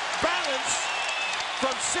 Off balance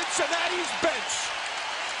from Cincinnati's bench.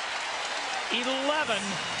 11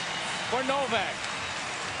 for Novak.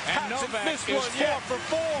 And Novak is 4 for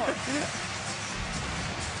 4.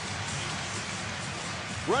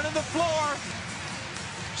 Running the floor,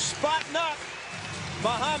 spotting up.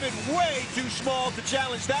 Muhammad way too small to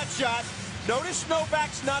challenge that shot. Notice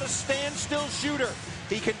Novak's not a standstill shooter.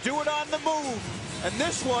 He can do it on the move. And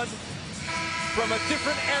this one from a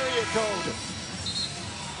different area code.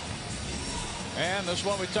 And this is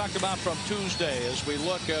what we talked about from Tuesday as we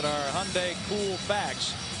look at our Hyundai Cool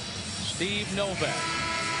Facts. Steve Novak.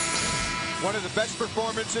 One of the best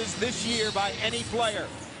performances this year by any player.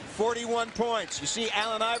 41 points. You see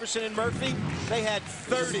Allen Iverson and Murphy, they had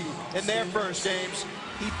 30 in their first games.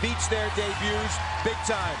 He beats their debuts big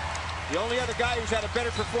time. The only other guy who's had a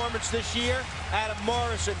better performance this year, Adam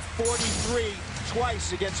Morrison, 43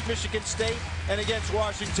 twice against Michigan State and against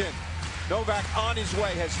Washington. Novak on his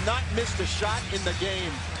way, has not missed a shot in the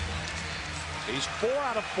game. He's 4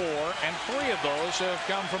 out of 4, and 3 of those have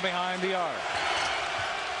come from behind the arc.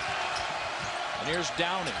 And here's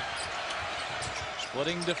Downey.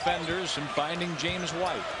 Splitting defenders and finding James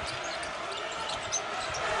White.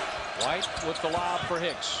 White with the lob for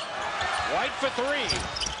Hicks. White for three.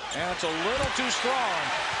 And it's a little too strong.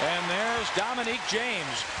 And there's Dominique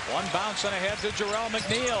James. One bounce and ahead to Jarrell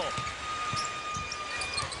McNeil.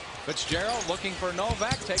 Fitzgerald looking for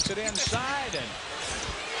Novak. Takes it inside. And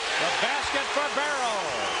the basket for Barrow.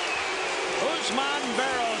 Usman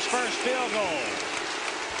Barrow's first field goal.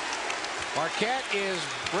 Marquette is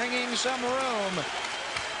bringing some room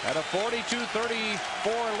at a 42-34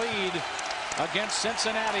 lead against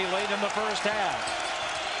Cincinnati late in the first half.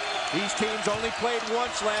 These teams only played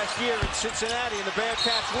once last year in Cincinnati, and the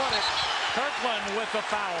Bearcats won it. Kirkland with the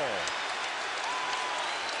foul.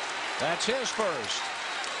 That's his first.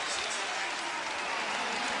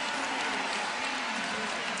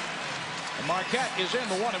 And Marquette is in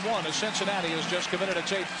the 1-1 as Cincinnati has just committed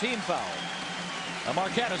its 8th team foul. Now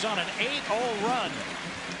Marquette is on an 8-0 run,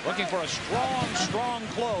 looking for a strong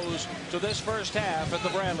close to this first half at the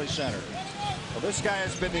Bradley Center. Well, this guy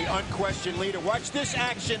has been the unquestioned leader. Watch this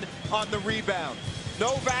action on the rebound.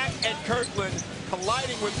 Novak and Kirkland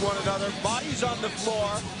colliding with one another, bodies on the floor.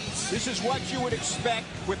 This is what you would expect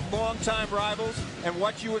with longtime rivals and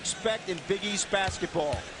what you expect in Big East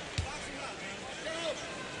basketball.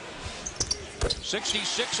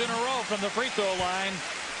 66 in a row from the free throw line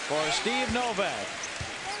for Steve Novak.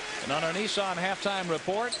 And on our Nissan halftime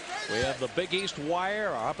report, we have the Big East Wire,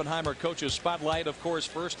 our Oppenheimer coaches spotlight, of course,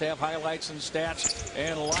 first half highlights and stats,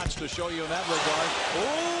 and lots to show you in that regard.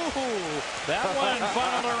 Ooh, that one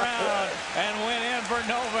funneled around and went in for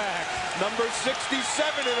Novak. Number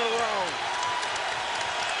 67 in a row.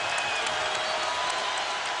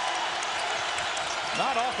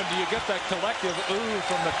 Not often do you get that collective ooh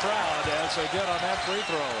from the crowd as they did on that free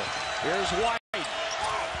throw. Here's White.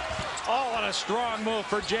 Oh, and a strong move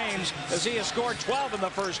for James as he has scored 12 in the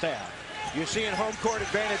first half. You're seeing home court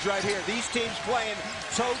advantage right here. These teams playing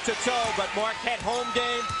toe-to-toe, but Marquette home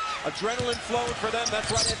game, adrenaline flowing for them.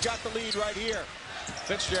 That's why they've got the lead right here.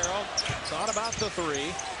 Fitzgerald thought about the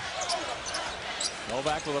three.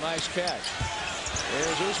 Novak with a nice catch.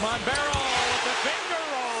 Here's Usman Barrow with the finger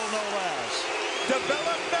roll, no less.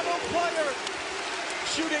 Developmental player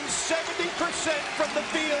shooting 70% from the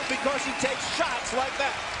field because he takes shots like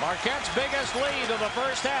that. Marquette's biggest lead of the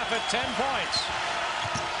first half at 10 points.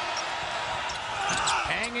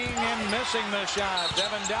 Hanging and missing the shot.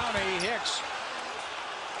 Devin Downey, Hicks.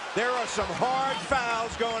 There are some hard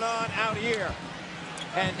fouls going on out here.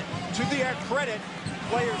 And to their credit,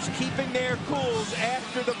 players keeping their cools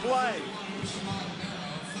after the play.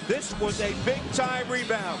 This was a big-time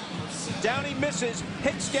rebound. Downey misses.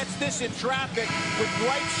 Hicks gets this in traffic with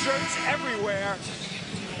white shirts everywhere.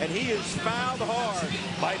 And he is fouled hard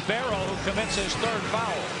by Barrow, who commits his third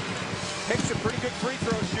foul. Hicks a pretty good free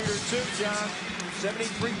throw shooter too, John.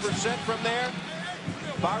 73% from there.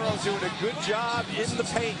 Barrow doing a good job in the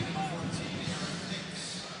paint.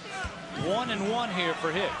 1-1 here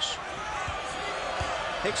for Hicks.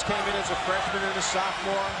 Hicks came in as a freshman and a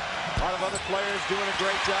sophomore. A lot of other players doing a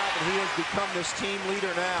great job, and he has become this team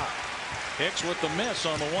leader now. Hicks with the miss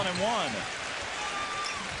on the 1-1.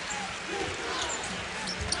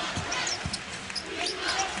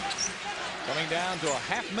 Coming down to a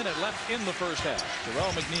half-minute left in the first half.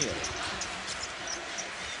 Jarrell McNeil.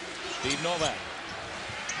 Steve Novak.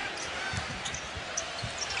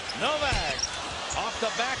 Novak off the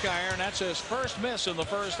back iron. That's his first miss in the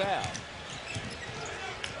first half.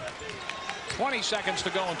 20 seconds to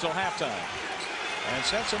go until halftime. And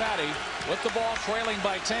Cincinnati with the ball trailing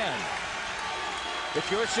by 10. If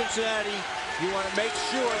you're Cincinnati, you want to make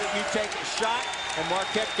sure that you take a shot, and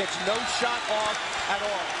Marquette gets no shot off at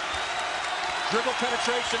all. Dribble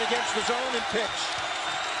penetration against the zone and pitch.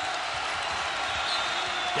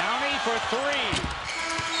 Downey for three.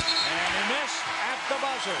 And he missed at the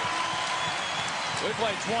buzzer. We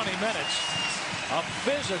played 20 minutes. A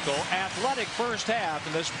physical, athletic first half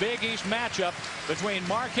in this Big East matchup between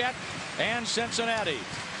Marquette and Cincinnati.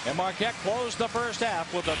 And Marquette closed the first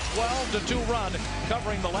half with a 12-2 run,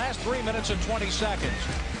 covering the last 3 minutes and 20 seconds.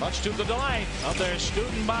 Much to the delight of their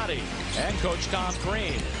student body and Coach Tom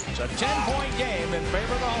Crean. It's a 10-point game in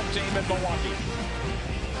favor of the home team in Milwaukee.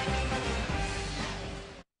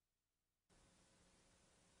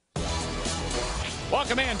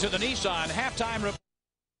 Welcome into the Nissan halftime report.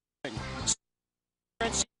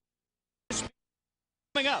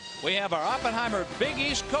 Coming up, we have our Oppenheimer Big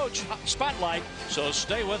East Coach Spotlight, so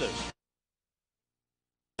stay with us.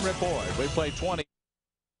 Report. We played 20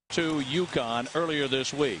 to UConn earlier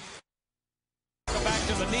this week. Welcome back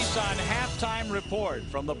to the Nissan halftime report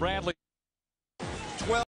from the Bradley.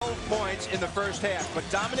 12 points in the first half, but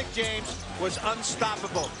Dominic James was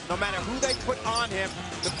unstoppable. No matter who they put on him,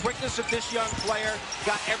 the quickness of this young player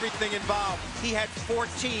got everything involved. He had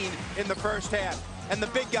 14 in the first half. And the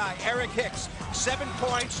big guy, Eric Hicks, 7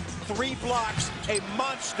 points, 3 blocks, a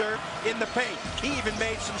monster in the paint. He even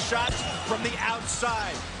made some shots from the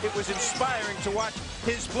outside. It was inspiring to watch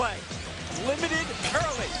his play. Limited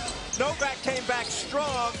early. Novak came back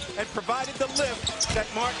strong and provided the lift that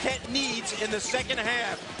Marquette needs in the second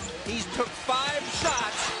half. He took 5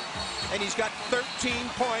 shots, and he's got 13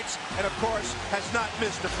 points, and of course, has not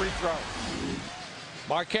missed a free throw.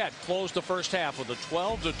 Marquette closed the first half with a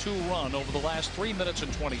 12-2 run over the last 3 minutes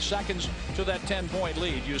and 20 seconds to that 10-point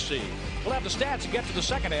lead you see. We'll have the stats and get to the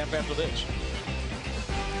second half after this.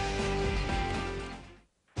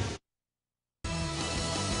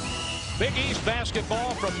 Big East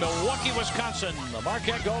basketball from Milwaukee, Wisconsin. The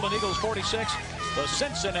Marquette Golden Eagles 46, the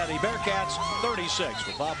Cincinnati Bearcats 36.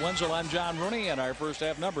 With Bob Wenzel, I'm John Rooney, and our first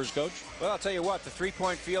half numbers, Coach. Well, I'll tell you what, the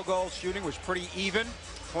 3-point field goal shooting was pretty even.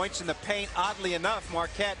 Points in the paint, oddly enough,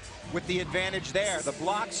 Marquette with the advantage there. The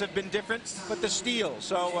blocks have been different, but the steals.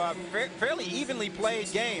 So fairly evenly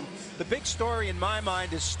played game. The big story in my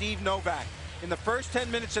mind is Steve Novak. In the first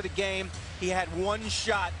 10 minutes of the game, he had 1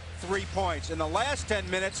 shot, 3 points. In the last 10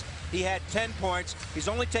 minutes, he had 10 points. He's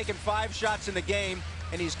only taken 5 shots in the game,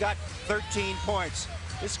 and he's got 13 points.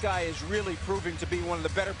 This guy is really proving to be one of the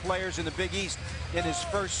better players in the Big East in his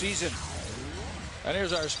first season. And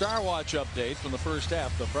here's our Star Watch update from the first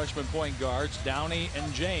half. The freshman point guards, Downey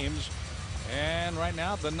and James. And right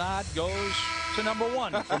now, the nod goes to number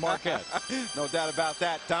 1 for Marquette. No doubt about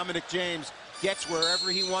that. Dominic James gets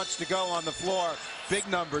wherever he wants to go on the floor. Big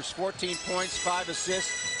numbers, 14 points, 5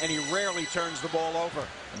 assists, and he rarely turns the ball over.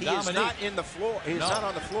 He is not in the floor. He's not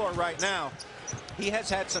on the floor right now. He has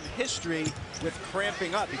had some history with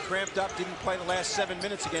cramping up. He cramped up, didn't play the last 7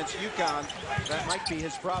 minutes against UConn. That might be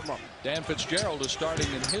his problem. Dan Fitzgerald is starting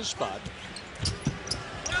in his spot.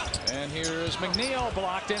 And here is McNeil,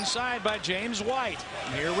 blocked inside by James White.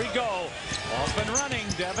 Here we go. Off and running,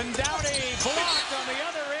 Devin Downey, blocked on the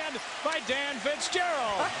other end by Dan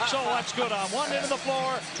Fitzgerald. So what's good on one end of the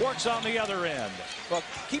floor, works on the other end. Well,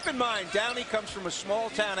 keep in mind, Downey comes from a small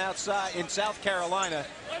town outside in South Carolina.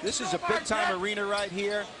 This is a big-time arena right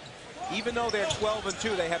here. Even though they're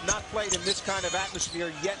 12-2, they have not played in this kind of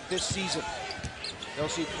atmosphere yet this season. They'll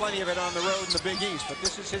see plenty of it on the road in the Big East, but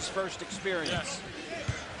this is his first experience. Yes.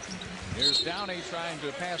 Here's Downey trying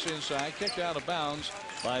to pass inside, kicked out of bounds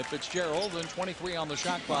by Fitzgerald, and 23 on the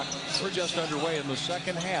shot clock. We're just underway in the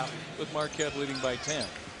second half with Marquette leading by 10.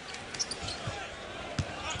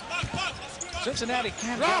 Cincinnati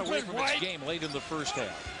can't get away from its game late in the first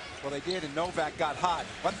half. Well, they did, and Novak got hot.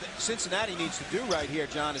 What Cincinnati needs to do right here,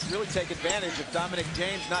 John, is really take advantage of Dominic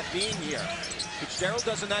James not being here. Fitzgerald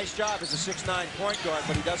does a nice job as a 6'9" point guard,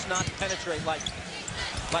 but he does not penetrate like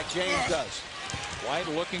James does. White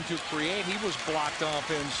looking to create. He was blocked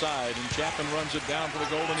off inside, and Chapman runs it down for the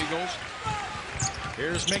Golden Eagles.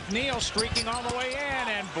 Here's McNeil streaking all the way in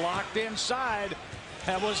and blocked inside.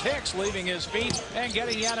 That was Hicks leaving his feet and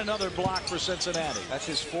getting yet another block for Cincinnati. That's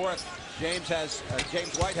his 4th. James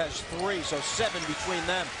White has 3, so 7 between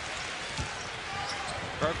them.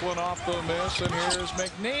 Kirkland off the miss, and here's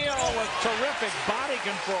McNeil with terrific body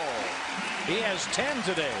control. He has 10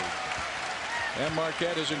 today. And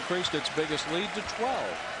Marquette has increased its biggest lead to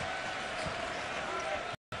 12.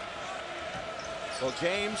 Well,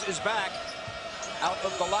 James is back out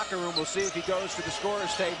of the locker room. We'll see if he goes to the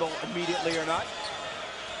scorer's table immediately or not.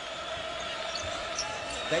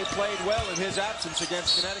 They played well in his absence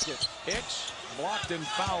against Connecticut. Hicks blocked and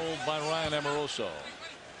fouled by Ryan Amoroso.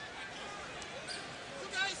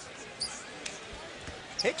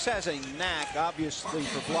 Hicks has a knack, obviously,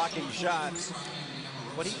 for blocking shots.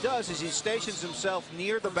 What he does is he stations himself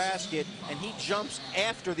near the basket, and he jumps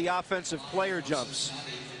after the offensive player jumps.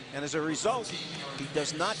 And as a result, he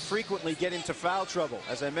does not frequently get into foul trouble.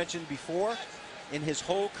 As I mentioned before, in his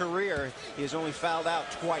whole career, he has only fouled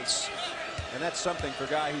out twice. And that's something for a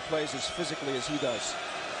guy who plays as physically as he does.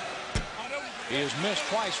 He has missed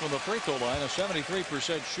twice from the free throw line, a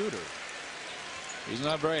 73% shooter. He's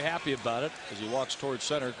not very happy about it as he walks towards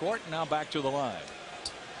center court. Now back to the line.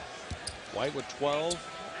 White with 12,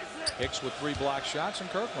 Hicks with 3 block shots, and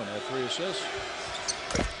Kirkland had 3 assists.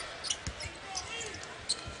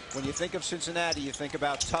 When you think of Cincinnati, you think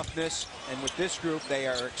about toughness, and with this group, they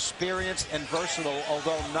are experienced and versatile,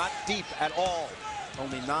 although not deep at all.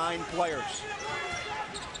 Only 9 players,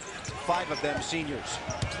 5 of them seniors.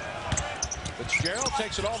 Fitzgerald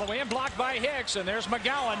takes it all the way in, blocked by Hicks, and there's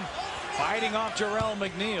McGowan fighting off Jarrell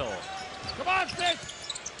McNeil. Come on,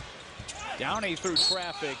 Fitz! Downey through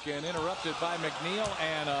traffic and interrupted by McNeil,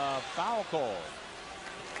 and a foul call.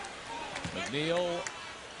 McNeil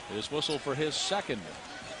is whistled for his second.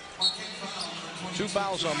 2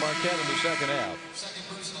 fouls on Marquette in the second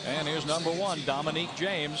half. And here's number 1, Dominique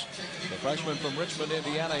James, the freshman from Richmond,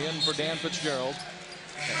 Indiana, in for Dan Fitzgerald.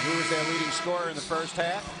 And who was their leading scorer in the first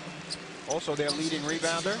half? Also their leading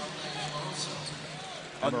rebounder.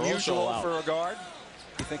 Unusual for a guard.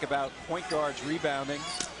 You think about point guards rebounding.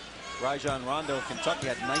 Rajon Rondo of Kentucky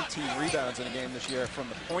had 19 rebounds in a game this year from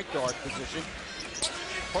the point guard position.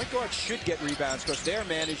 Point guards should get rebounds because their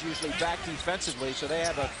man is usually back defensively, so they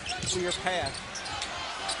have a clear path.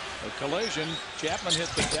 A collision. Chapman hit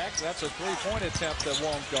the deck. That's a 3-point attempt that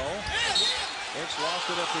won't go. Hicks lost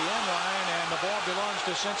it at the end line, and the ball belongs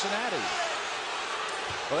to Cincinnati.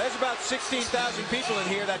 Well, there's about 16,000 people in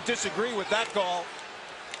here that disagree with that call.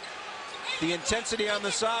 The intensity on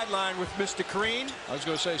the sideline with Mr. Crean. I was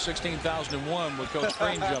going to say 16,001 with Coach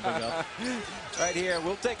Crean jumping up. Right here,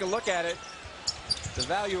 we'll take a look at it. The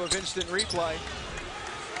value of instant replay.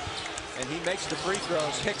 And he makes the free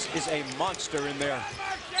throws. Hicks is a monster in there.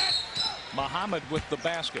 Muhammad with the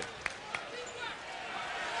basket.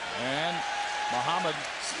 And Muhammad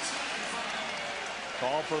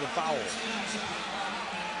called for the foul.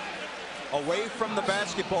 Away from the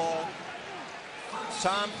basketball.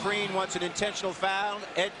 Tom Crean wants an intentional foul.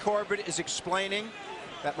 Ed Corbett is explaining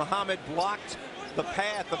that Muhammad blocked the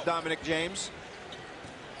path of Dominic James.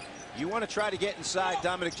 You want to try to get inside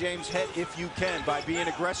Dominic James' head if you can by being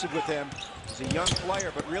aggressive with him. He's a young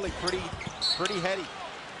player, but really pretty heady.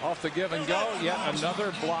 Off the give and go, yet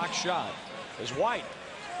another block shot. As White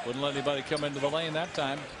wouldn't let anybody come into the lane that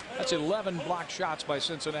time. That's 11 block shots by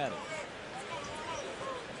Cincinnati.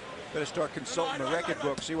 Better start consulting the record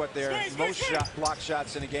book, see what their most block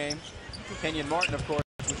shots in a game. Kenyon Martin, of course,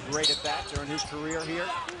 was great at that during his career here.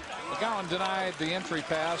 McGowan denied the entry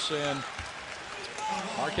pass, and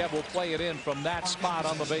Marquette will play it in from that spot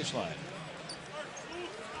on the baseline.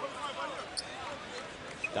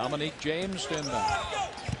 Dominique James inbound.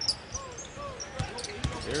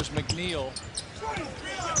 Here's McNeil.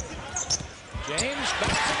 James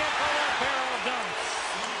bouncing it for a barrel dunk.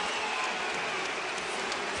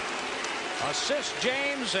 Assist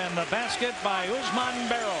James, and the basket by Usman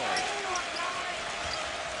Barrow.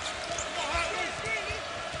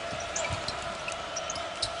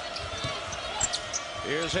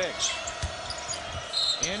 Here's Hicks.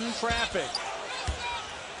 In traffic.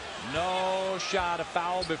 No shot. A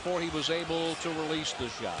foul before he was able to release the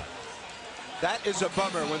shot. That is a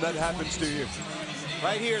bummer when that happens to you.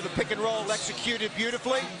 Right here, the pick and roll executed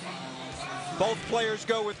beautifully. Both players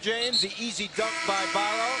go with James. The easy dunk by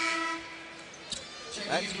Barrow.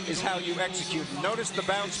 That is how you execute. Notice the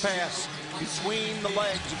bounce pass between the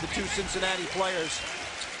legs of the two Cincinnati players.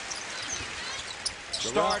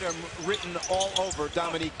 Stardom written all over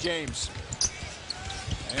Dominique James.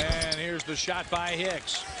 And here's the shot by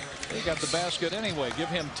Hicks. He got the basket anyway. Give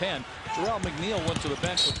him 10. Jarrell McNeil went to the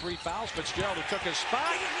bench with 3 fouls. Fitzgerald, who took his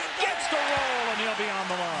spot, gets the roll, and he'll be on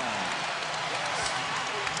the line.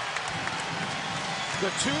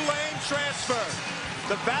 The 2-lane transfer.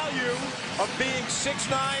 The value of being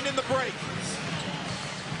 6'9" in the break.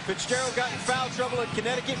 Fitzgerald got in foul trouble at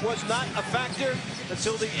Connecticut, was not a factor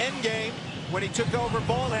until the end game when he took over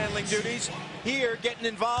ball handling duties. Here, getting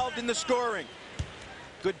involved in the scoring.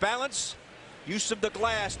 Good balance, use of the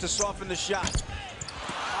glass to soften the shot.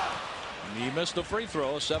 He missed the free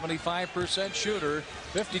throw, a 75% shooter,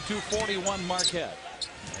 52-41 Marquette.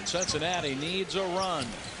 And Cincinnati needs a run.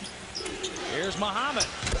 Here's Muhammad.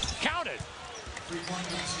 Counted.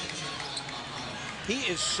 He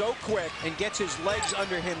is so quick and gets his legs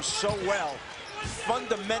under him so well.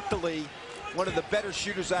 Fundamentally, one of the better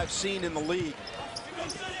shooters I've seen in the league.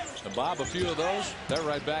 And Bob, a few of those, they're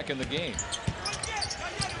right back in the game.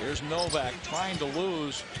 Here's Novak trying to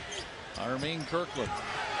lose Armin Kirkland.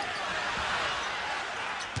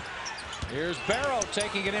 Here's Barrow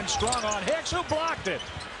taking it in strong on Hicks, who blocked it.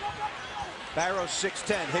 Barrow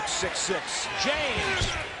 6'10", Hicks 6'6". James.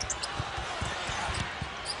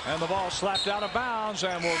 And the ball slapped out of bounds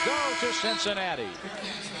and will go to Cincinnati.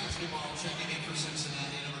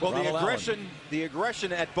 Well, the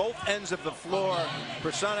aggression at both ends of the floor,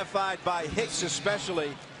 personified by Hicks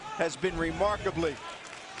especially, has been remarkably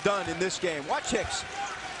done in this game. Watch Hicks.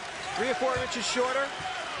 3 or 4 inches shorter.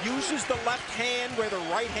 Uses the left hand where the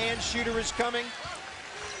right hand shooter is coming.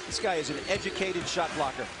 This guy is an educated shot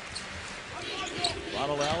blocker.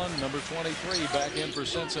 Ronald Allen, number 23, back in for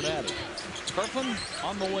Cincinnati. Kirkland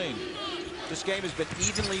on the wing. This game has been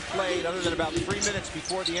evenly played other than about 3 minutes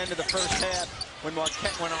before the end of the first half when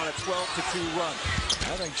Marquette went on a 12-2 run.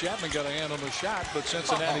 I think Chapman got a hand on the shot, but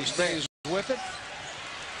Cincinnati stays with it.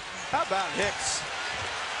 How about Hicks?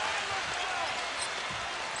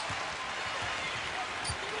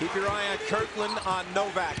 Keep your eye on Kirkland, on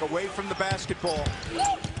Novak, away from the basketball.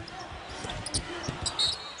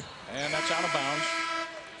 And that's out of bounds.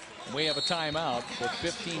 We have a timeout with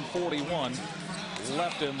 15:41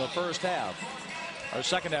 left in the first half. Or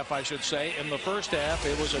second half, I should say. In the first half,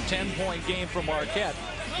 it was a 10-point game for Marquette.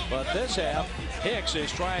 But this half, Hicks is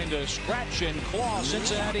trying to scratch and claw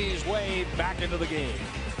Cincinnati's way back into the game.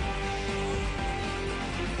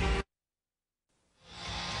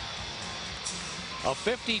 A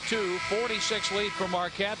 52-46 lead for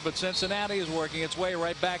Marquette, but Cincinnati is working its way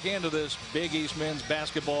right back into this Big East men's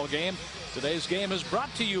basketball game. Today's game is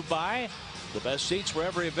brought to you by the best seats for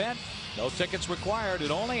every event. No tickets required.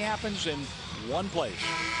 It only happens in one place.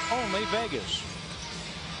 Only Vegas.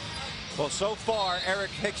 Well, so far,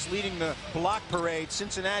 Eric Hicks leading the block parade.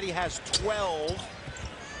 Cincinnati has 12.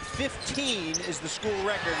 15 is the school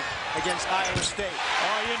record against Iowa State.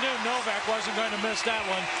 Oh, you knew Novak wasn't going to miss that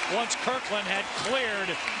one once Kirkland had cleared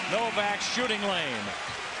Novak's shooting lane.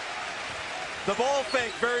 The ball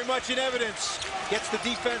fake very much in evidence. Gets the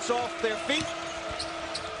defense off their feet.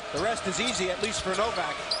 The rest is easy, at least for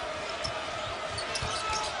Novak.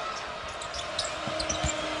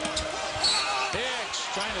 Hicks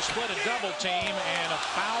trying to split a double team, and a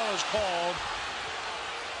foul is called.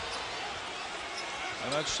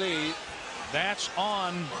 And let's see, that's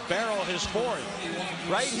on Barrow, his fourth.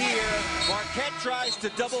 Right here, Marquette tries to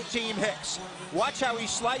double team Hicks. Watch how he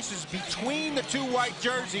slices between the two white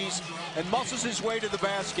jerseys and muscles his way to the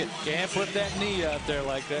basket. Can't put that knee out there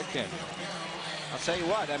like that, can you? I'll tell you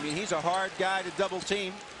what, I mean, he's a hard guy to double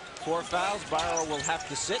team. 4 fouls, Barrow will have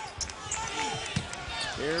to sit.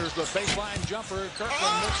 Here's the baseline jumper.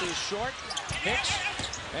 Kirkland misses short. Hicks,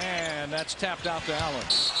 and that's tapped out to Allen.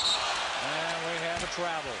 And we have a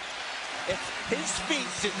travel. If his feet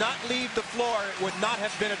did not leave the floor, it would not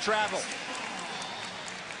have been a travel.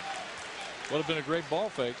 Would have been a great ball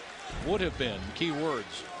fake. Would have been. Key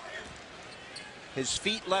words. His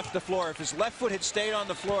feet left the floor. If his left foot had stayed on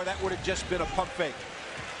the floor, that would have just been a pump fake.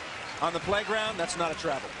 On the playground, that's not a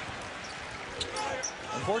travel.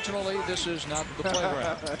 Unfortunately, this is not the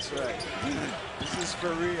playground. That's right. This is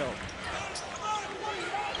for real.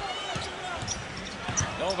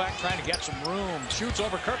 Novak trying to get some room. Shoots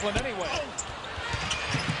over Kirkland anyway.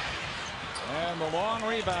 And the long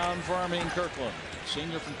rebound for Armin Kirkland,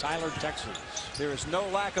 senior from Tyler, Texas. There is no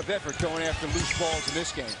lack of effort going after loose balls in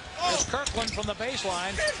this game. There's Kirkland from the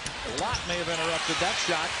baseline. Lott may have interrupted that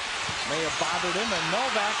shot. May have bothered him. And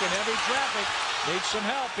Novak in heavy traffic needs some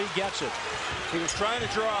help. He gets it. He was trying to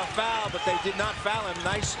draw a foul, but they did not foul him.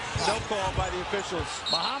 Nice no call by the officials.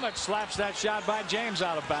 Muhammad slaps that shot by James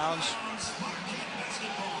out of bounds.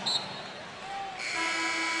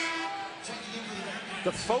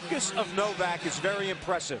 The focus of Novak is very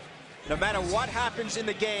impressive. No matter what happens in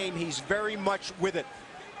the game, he's very much with it.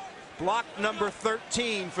 Block number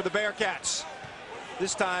 13 for the Bearcats.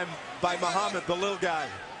 This time by Muhammad, the little guy.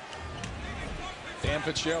 Dan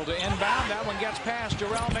Fitzgerald to inbound. That one gets past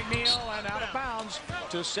Jarrell McNeil and out of bounds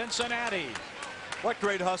to Cincinnati. What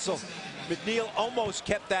great hustle. McNeil almost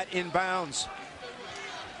kept that in bounds.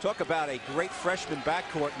 Talk about a great freshman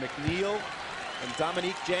backcourt. McNeil and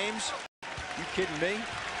Dominique James. You kidding me?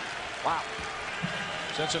 Wow.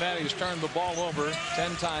 Cincinnati has turned the ball over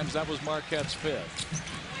 10 times. That was Marquette's 5th.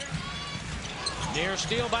 Near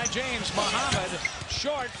steal by James. Muhammad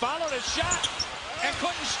short, followed a shot and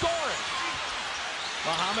couldn't score it.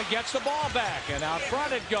 Muhammad gets the ball back, and out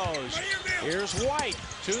front it goes. Here's White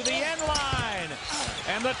to the end line,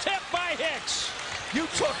 and the tip by Hicks. You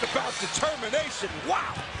talk about determination.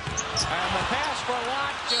 Wow. And the pass for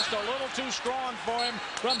Lott just a little too strong for him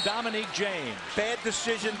from Dominique James. Bad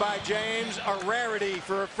decision by James, a rarity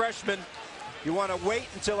for a freshman. You want to wait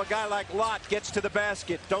until a guy like Lott gets to the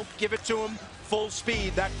basket. Don't give it to him full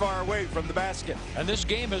speed that far away from the basket. And this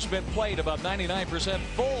game has been played about 99%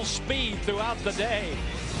 full speed throughout the day.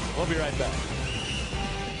 We'll be right back.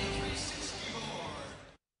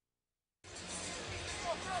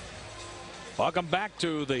 Welcome back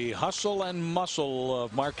to the hustle and muscle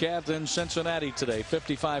of Marquette and Cincinnati today.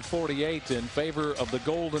 55-48 in favor of the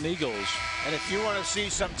Golden Eagles. And if you want to see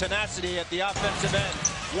some tenacity at the offensive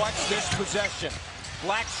end, watch this possession.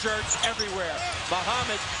 Black shirts everywhere.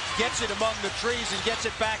 Muhammad gets it among the trees and gets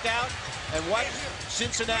it back out. And what?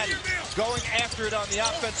 Cincinnati going after it on the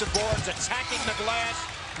offensive boards, attacking the glass,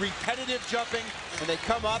 repetitive jumping, and they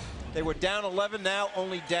come up They were down 11, now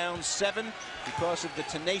only down 7 because of the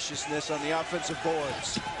tenaciousness on the offensive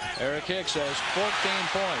boards. Eric Hicks has 14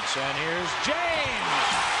 points, and here's James.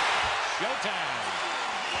 Showtime.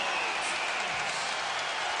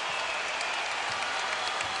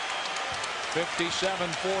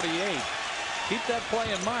 (57-48). Keep that play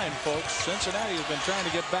in mind, folks. Cincinnati has been trying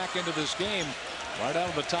to get back into this game right out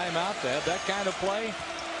of the timeout. To have that kind of play.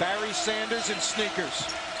 Barry Sanders in sneakers.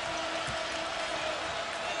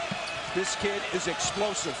 This kid is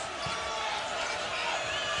explosive.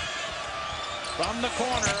 From the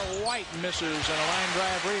corner, White misses and a line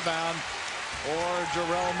drive rebound for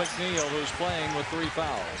Jarrell McNeil, who's playing with 3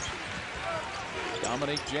 fouls.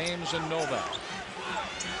 Dominic James and Novak.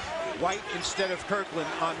 White instead of Kirkland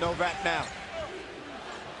on Novak now.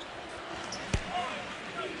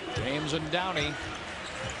 James and Downey,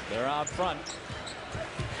 they're out front.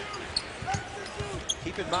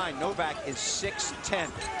 Keep in mind, Novak is 6'10".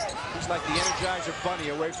 He's like the Energizer Bunny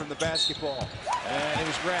away from the basketball. And he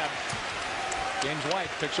was grabbed. James White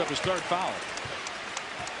picks up his 3rd foul.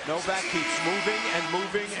 Novak keeps moving and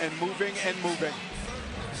moving and moving and moving.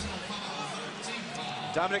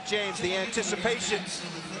 Dominic James, the anticipation.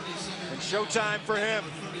 And showtime for him.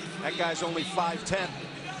 That guy's only 5'10".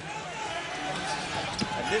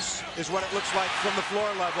 And this is what it looks like from the floor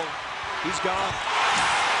level. He's gone.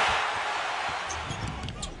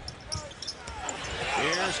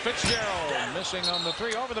 Here's Fitzgerald missing on the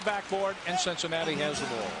 3 over the backboard, and Cincinnati has the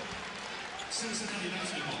ball.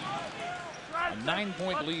 A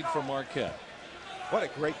 9-point lead for Marquette. What a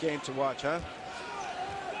great game to watch, huh?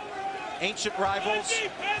 Ancient rivals,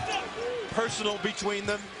 personal between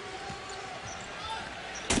them.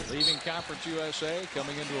 Leaving Conference USA,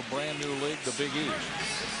 coming into a brand new league, the Big East.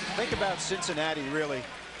 Think about Cincinnati, really.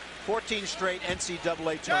 14 straight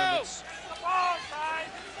NCAA tournaments.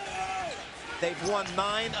 They've won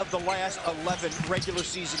 9 of the last 11 regular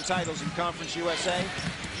season titles in Conference USA,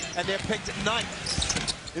 and they're picked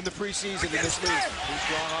 9th in the preseason in this league. He's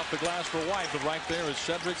drawn off the glass for White, but right there is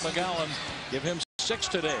Cedric McGowan. Give him 6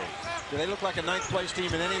 today. Do they look like a 9th place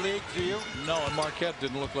team in any league to you? No, and Marquette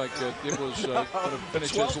didn't look like it was could have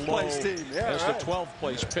finished as low place team. Yeah, as the 12th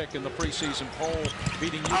place pick in the preseason poll,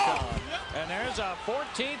 beating UConn. And there's a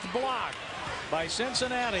 14th block by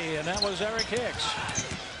Cincinnati, and that was Eric Hicks.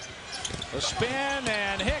 The spin,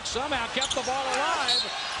 and Hicks somehow kept the ball alive,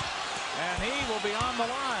 and he will be on the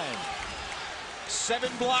line. 7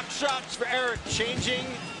 block shots for Eric, changing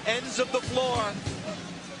ends of the floor.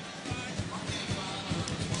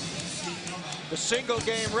 The single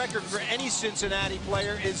game record for any Cincinnati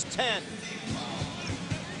player is 10.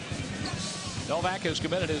 Novak has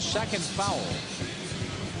committed his 2nd foul,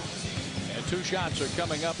 and 2 shots are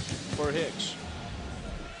coming up for Hicks.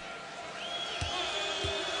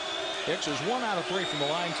 Hicks is 1 out of 3 from the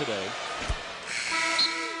line today.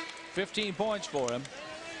 15 points for him.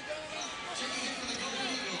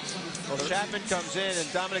 Well, Chapman comes in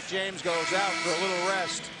and Dominic James goes out for a little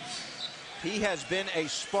rest. He has been a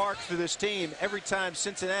spark for this team. Every time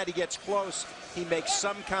Cincinnati gets close, he makes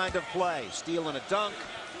some kind of play. Steal and a dunk,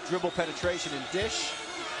 dribble penetration and dish.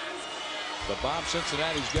 But Bob,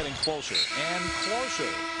 Cincinnati's getting closer and closer.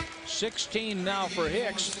 16 now for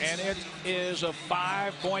Hicks, and it is a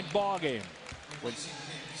 5-point ball game.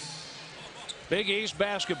 Big East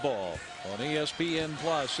basketball on ESPN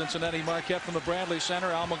Plus. Cincinnati Marquette from the Bradley Center,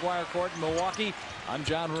 Al McGuire Court in Milwaukee. I'm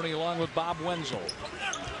John Rooney along with Bob Wenzel.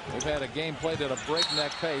 We've had a game played at a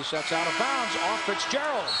breakneck pace. That's out of bounds off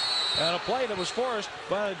Fitzgerald. And a play that was forced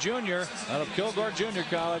by a junior out of Kilgore Junior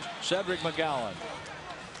College, Cedric McGowan.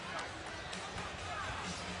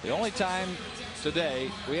 The only time today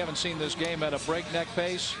we haven't seen this game at a breakneck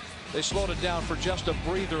pace, they slowed it down for just a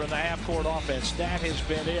breather in the half-court offense. That has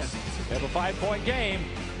been it. They have a 5-point game.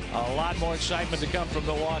 A lot more excitement to come from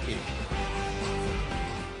Milwaukee.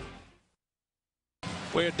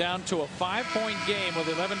 We're down to a 5-point game with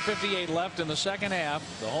 11:58 left in the second half.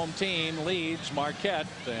 The home team leads Marquette,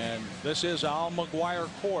 and this is Al McGuire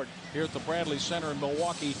Court here at the Bradley Center in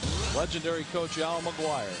Milwaukee. Legendary coach Al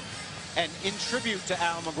McGuire. And in tribute to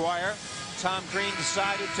Al McGuire, Tom Green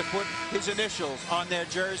decided to put his initials on their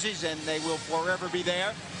jerseys, and they will forever be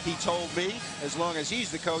there. He told me, as long as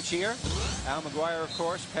he's the coach here. Al McGuire, of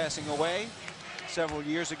course, passing away several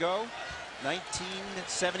years ago.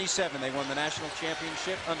 1977, they won the national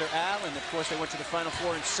championship under Al, and of course they went to the Final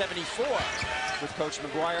Four in '74 with Coach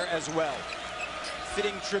McGuire as well.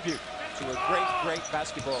 Fitting tribute to a great, great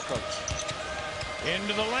basketball coach.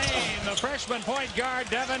 Into the lane, the freshman point guard,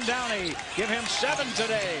 Devin Downey. Give him 7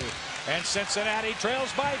 today. And Cincinnati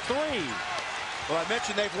trails by 3. Well, I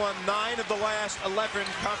mentioned they've won 9 of the last 11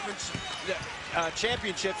 conference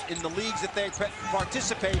championships in the leagues that they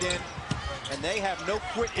participate in, and they have no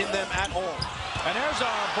quit in them at all. And there's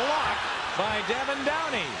a block by Devin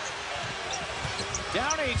Downey.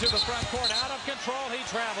 Downey to the front court, out of control, he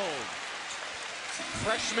traveled.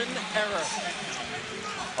 Freshman error.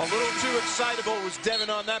 A little too excitable was Devin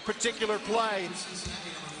on that particular play.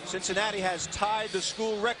 Cincinnati has tied the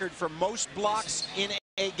school record for most blocks in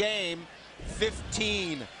a game,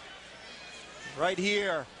 15. Right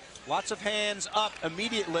here, lots of hands up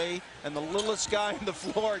immediately, and the littlest guy on the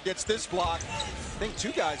floor gets this block. I think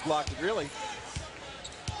two guys blocked it, really.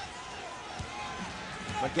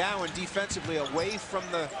 McGowan defensively away from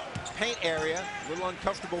the paint area. A little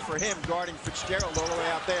uncomfortable for him guarding Fitzgerald all the way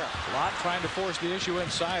out there. Lott trying to force the issue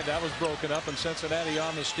inside. That was broken up, and Cincinnati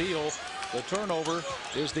on the steal. The turnover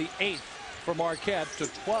is the 8th for Marquette to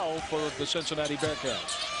 12 for the Cincinnati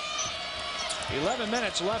Bearcats. 11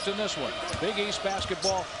 minutes left in this one. Big East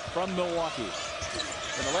basketball from Milwaukee.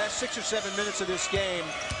 In the last 6 or 7 minutes of this game,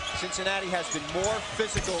 Cincinnati has been more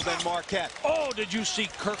physical than Marquette. Oh, did you see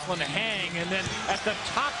Kirkland hang, and then at the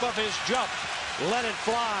top of his jump, let it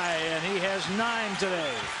fly, and he has 9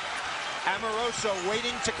 today. Amoroso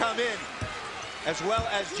waiting to come in, as well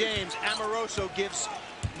as James. Amoroso gives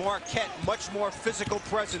Marquette much more physical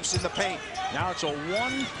presence in the paint. Now it's a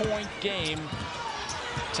 1-point game.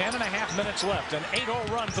 10.5 minutes left. An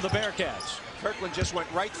 8-0 run for the Bearcats. Kirkland just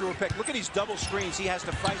went right through a pick. Look at these double screens he has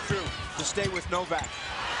to fight through to stay with Novak.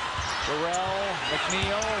 Terrell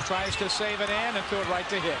McNeil tries to save it in and threw it right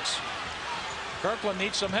to Hicks. Kirkland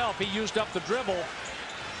needs some help. He used up the dribble.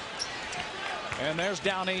 And there's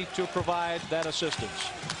Downey to provide that assistance.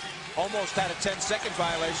 Almost had a 10-second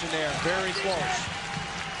violation there. Very close.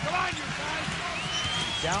 Come on, you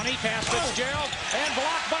guys. Downey past Fitzgerald and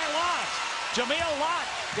blocked by Lott. Jameel Lott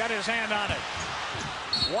got his hand on it.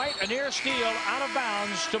 White, a near steal, out of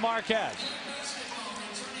bounds to Marquette.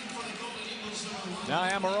 Now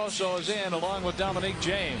Amoroso is in along with Dominique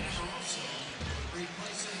James.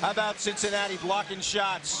 How about Cincinnati blocking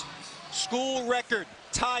shots? School record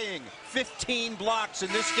tying 15 blocks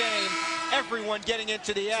in this game. Everyone getting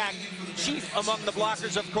into the act. Chief among the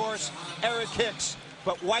blockers, of course, Eric Hicks.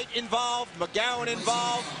 But White involved, McGowan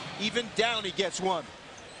involved, even Downey gets one.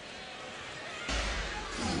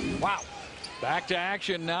 Wow. Back to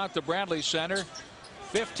action now at the Bradley Center.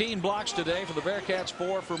 15 blocks today for the Bearcats,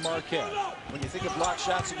 4 for Marquette. When you think of block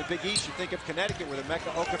shots in the Big East, you think of Connecticut with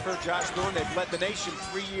Emeka Okafor, Josh Thorne. They've led the nation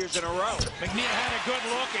 3 years in a row. McNeil had a good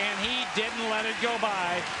look, and he didn't let it go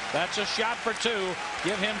by. That's a shot for 2.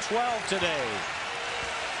 Give him 12 today.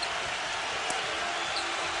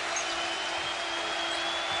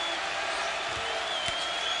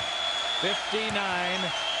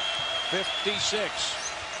 (59-56).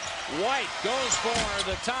 White goes for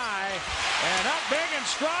the tie, and up big and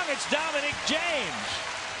strong, it's Dominique James.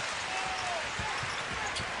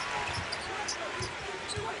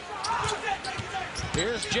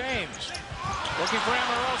 Here's James looking for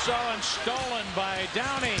Amoroso, and stolen by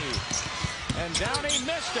Downey. And Downey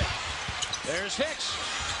missed it. There's Hicks,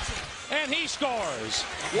 and he scores.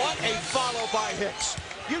 What a follow by Hicks.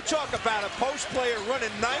 You talk about a post player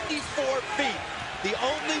running 94 feet. The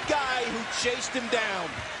only guy who chased him down.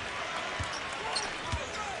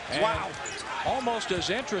 And wow. Almost as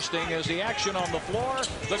interesting as the action on the floor,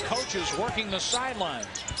 the coaches working the sidelines.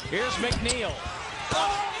 Here's McNeil.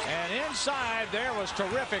 And inside, there was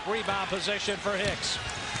terrific rebound position for Hicks.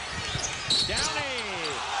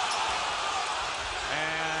 Downey.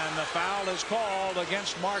 And the foul is called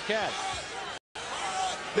against Marquette.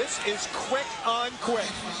 This is quick on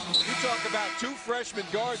quick. You talk about 2 freshman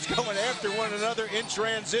guards going after one another in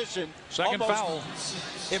transition. Second almost foul.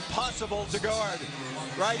 Impossible to guard.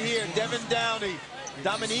 Right here, Devin Downey.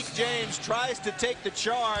 Dominique James tries to take the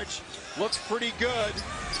charge. Looks pretty good,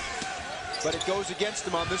 but it goes against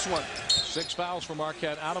him on this one. 6 fouls for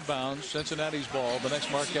Marquette out of bounds. Cincinnati's ball. The next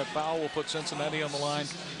Marquette foul will put Cincinnati on the line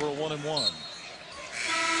for a 1-and-1.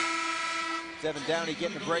 Devin Downey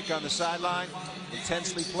getting a break on the sideline.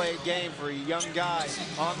 Intensely played game for a young guy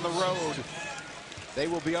on the road. They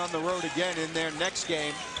will be on the road again in their next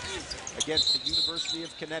game against the University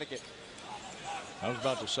of Connecticut. I was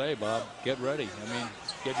about to say, Bob, get ready. I mean,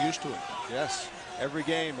 get used to it. Yes, every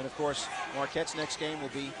game. And, of course, Marquette's next game will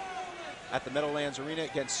be at the Meadowlands Arena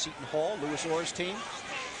against Seton Hall, Louis Orr's team.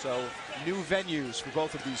 So, new venues for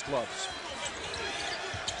both of these clubs.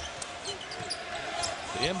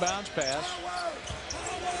 The inbounds pass.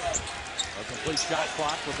 A complete shot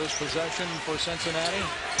clock with this possession for Cincinnati.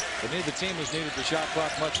 But neither team has needed the shot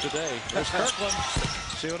clock much today. There's Kirkland.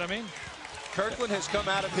 See what I mean? Kirkland has come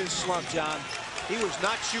out of his slump, John. He was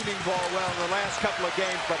not shooting the ball well in the last couple of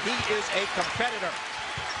games, but he is a competitor.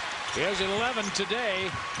 He has 11 today,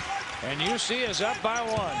 and UC is up by 1.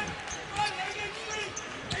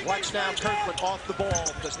 Watch now, Kirkland off the ball.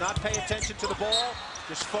 Does not pay attention to the ball.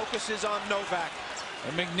 Just focuses on Novak.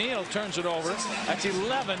 And McNeil turns it over. That's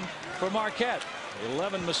 11 for Marquette.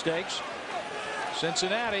 11 mistakes.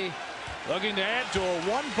 Cincinnati looking to add to a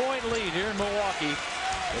 1-point lead here in Milwaukee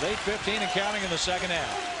with 8:15 and counting in the second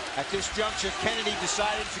half. At this juncture, Kennedy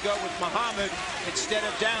decided to go with Muhammad instead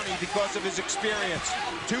of Downey because of his experience.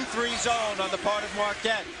 2-3 zone on the part of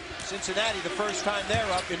Marquette. Cincinnati, the first time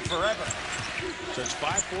they're up in forever. Since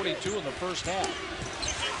 5:42 in the first half.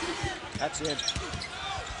 That's it.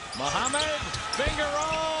 Muhammad, finger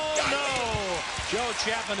roll, no. Joe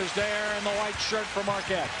Chapman is there in the white shirt for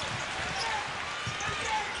Marquette.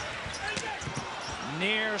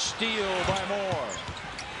 Near steal by Moore.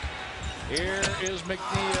 Here is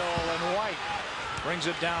McNeil, and White brings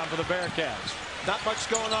it down for the Bearcats. Not much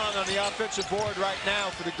going on the offensive board right now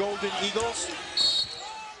for the Golden Eagles.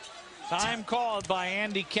 Time called by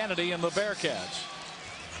Andy Kennedy and the Bearcats.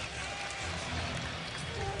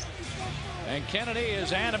 And Kennedy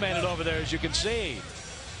is animated over there, as you can see.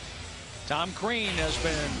 Tom Crean has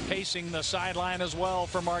been pacing the sideline as well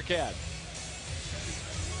for Marquette.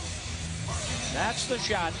 That's the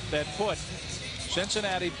shot that put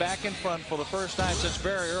Cincinnati back in front for the first time since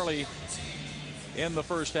very early in the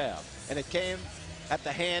first half. And it came at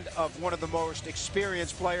the hand of one of the most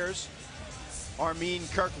experienced players, Armin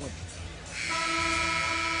Kirkland.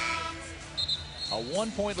 A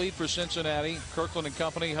 1-point lead for Cincinnati. Kirkland and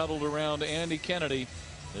company huddled around Andy Kennedy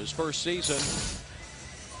his first season.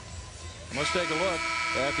 And let's take a look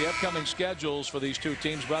at the upcoming schedules for these two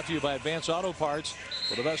teams, brought to you by Advance Auto Parts.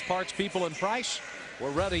 For the best parts, people, and price,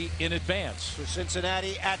 we're ready in advance. For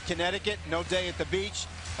Cincinnati at Connecticut, no day at the beach.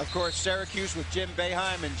 Of course, Syracuse with Jim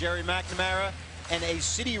Boeheim and Jerry McNamara, and a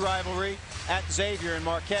city rivalry at Xavier and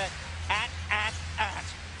Marquette. At.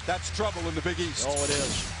 That's trouble in the Big East. Oh, it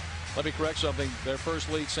is. Let me correct something. Their first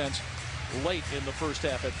lead since late in the first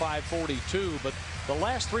half at 5:42, but the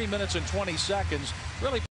last 3 minutes and 20 seconds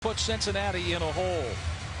really put Cincinnati in a hole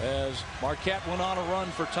as Marquette went on a run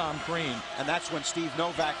for Tom Crean. And that's when Steve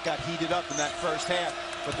Novak got heated up in that first half.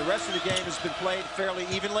 But the rest of the game has been played fairly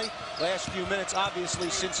evenly. Last few minutes, obviously,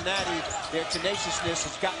 Cincinnati, their tenaciousness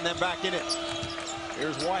has gotten them back in it.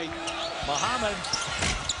 Here's White. Muhammad.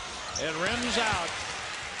 It rims out.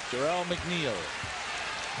 Terrell McNeil.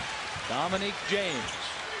 Dominique James.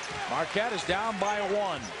 Marquette is down by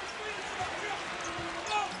 1.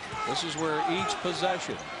 This is where each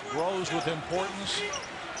possession grows with importance,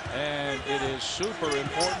 and it is super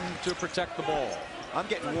important to protect the ball. I'm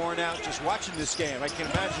getting worn out just watching this game. I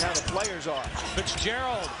can imagine how the players are.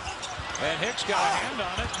 Fitzgerald, and Hicks got a hand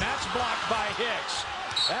on it, and that's blocked by Hicks.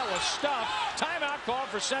 That was stuffed. Timeout called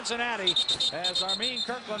for Cincinnati as Armin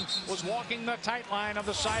Kirkland was walking the tight line of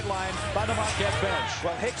the sideline by the Marquette bench.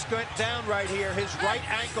 Well, Hicks went down right here. His right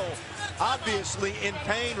ankle obviously in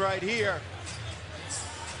pain right here.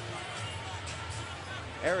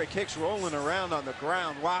 Eric Hicks rolling around on the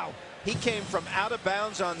ground. Wow. He came from out of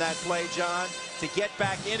bounds on that play, John, to get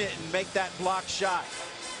back in it and make that block shot.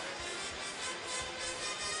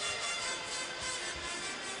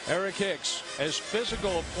 Eric Hicks, as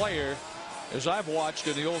physical a player as I've watched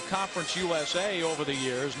in the old Conference USA over the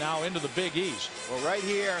years, now into the Big East. Well, right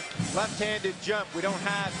here, left-handed jump. We don't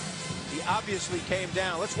have. He obviously came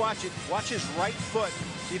down. Let's watch it. Watch his right foot.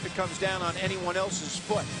 See if it comes down on anyone else's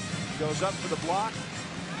foot. Goes up for the block.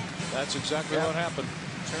 That's exactly what happened.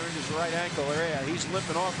 Turned his right ankle area. He's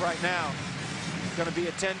limping off right now. Going to be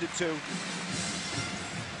attended to.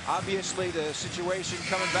 Obviously, the situation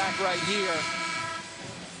coming back right here.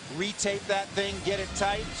 Retape that thing, get it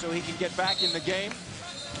tight so he can get back in the game.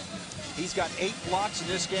 He's got 8 blocks in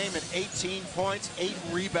this game and 18 points, 8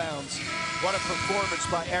 rebounds. What a performance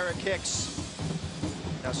by Eric Hicks.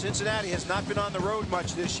 Now, Cincinnati has not been on the road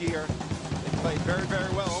much this year. They played very,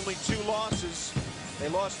 very well. Only 2 losses. They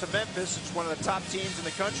lost to Memphis. It's one of the top teams in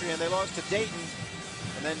the country, and they lost to Dayton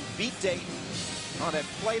and then beat Dayton on a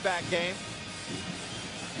playback game.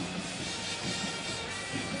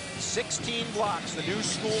 16 blocks, the new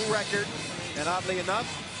school record. And oddly enough,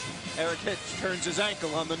 Eric Hicks turns his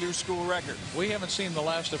ankle on the new school record. We haven't seen the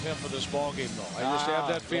last of him for this ball game, though. I just have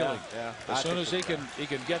that feeling. Yeah. As soon as he can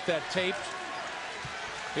get that taped,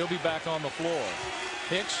 he'll be back on the floor.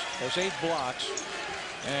 Hicks has 8 blocks,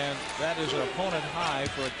 and that is an opponent high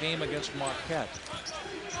for a game against Marquette.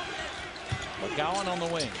 McGowan on the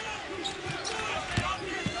wing.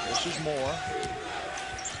 This is Moore.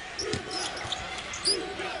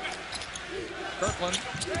 Kirkland.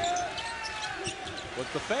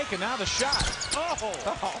 with the fake, and now the shot.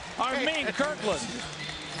 Oh, Armin Kirkland.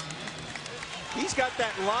 He's got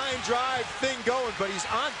that line drive thing going, but he's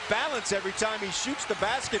on balance every time he shoots the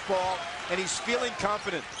basketball, and he's feeling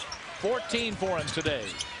confident. 14 for him today.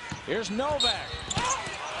 Here's Novak.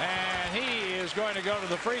 And he is going to go to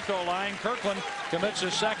the free throw line. Kirkland commits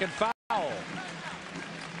his second foul.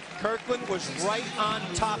 Kirkland was right on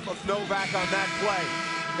top of Novak on that play.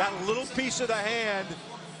 Got a little piece of the hand.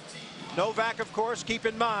 Novak, of course, keep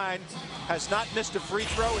in mind, has not missed a free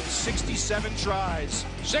throw in 67 tries.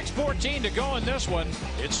 6:14 to go in this one.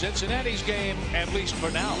 It's Cincinnati's game, at least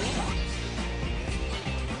for now.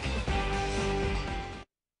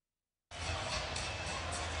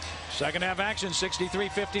 Second half action,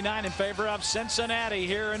 63-59 in favor of Cincinnati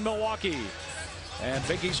here in Milwaukee. And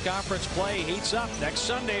Big East Conference play heats up next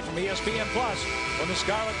Sunday from ESPN Plus when the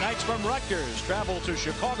Scarlet Knights from Rutgers travel to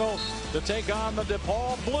Chicago to take on the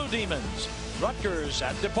DePaul Blue Demons. Rutgers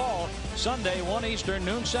at DePaul, Sunday, 1 Eastern,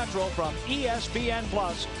 noon Central from ESPN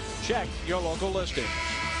Plus. Check your local listings.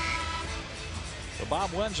 For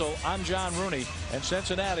Bob Wenzel, I'm John Rooney, and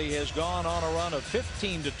Cincinnati has gone on a run of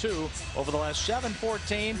 15-2 over the last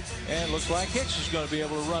 7-14, and looks like Hicks is going to be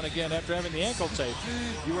able to run again after having the ankle tape.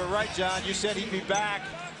 You were right, John. You said he'd be back.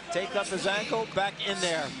 Taped up his ankle, back in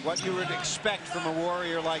there. What you would expect from a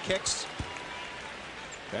warrior like Hicks.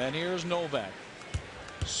 And here's Novak.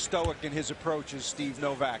 Stoic in his approach is Steve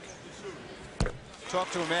Novak.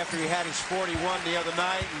 Talked to him after he had his 41 the other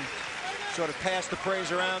night and sort of passed the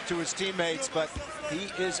praise around to his teammates, but he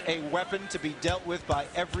is a weapon to be dealt with by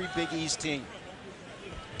every Big East team.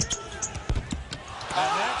 And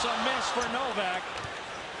that's a miss for Novak.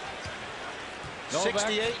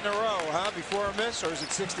 68 in a row, huh? Before a miss, or is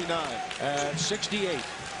it 69? 68.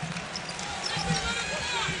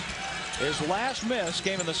 His last miss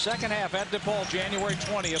came in the second half at DePaul, January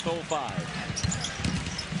 20th, 05.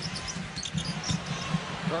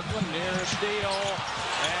 Kirkland near steal.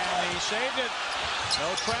 And he saved it.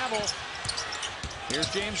 No travel. Here's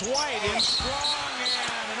James White in strong,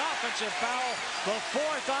 and an offensive foul. The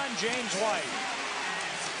fourth on James White.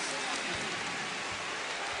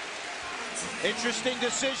 Interesting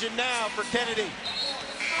decision now for Kennedy.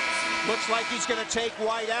 Looks like he's going to take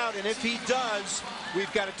White out, and if he does,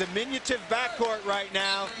 we've got a diminutive backcourt right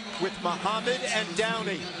now with Muhammad and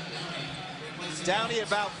Downey. Downey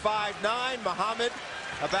about 5'9", Muhammad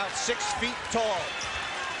about 6 feet tall.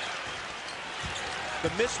 The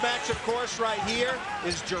mismatch, of course, right here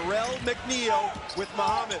is Jarrell McNeil with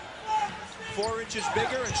Muhammad. 4 inches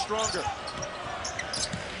bigger and stronger.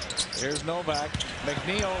 Here's Novak.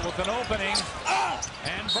 McNeil with an opening.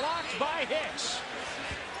 And blocked by Hicks.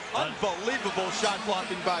 Unbelievable shot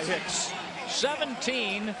blocking by Hicks.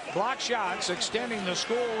 17 block shots, extending the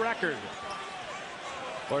school record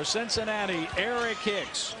for Cincinnati. Eric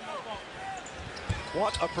Hicks.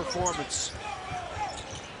 What a performance.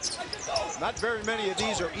 Not very many of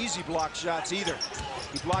these are easy block shots either.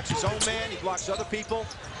 He blocks his own man, he blocks other people.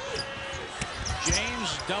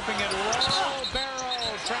 James dumping it low.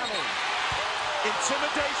 Barrow traveled.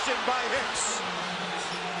 Intimidation by Hicks.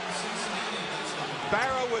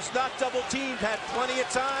 Barrow was not double teamed, had plenty of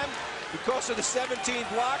time. Because of the 17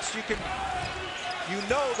 blocks, you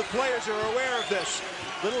know the players are aware of this.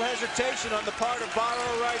 Little hesitation on the part of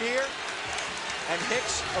Barrow right here. And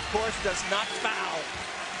Hicks, of course, does not foul.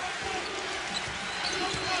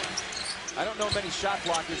 I don't know many shot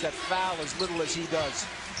blockers that foul as little as he does.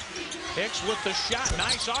 Hicks with the shot.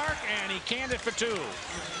 Nice arc, and he canned it for 2.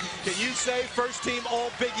 Can you say first team All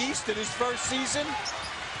Big East in his first season?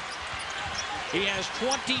 He has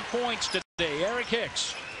 20 points today. Eric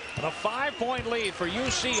Hicks. And a 5-point lead for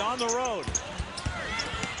UC on the road.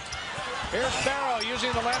 Here's Barrow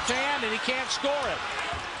using the left hand, and he can't score it.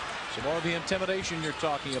 Some more of the intimidation you're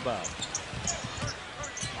talking about.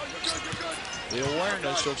 The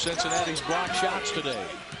awareness of Cincinnati's block shots today.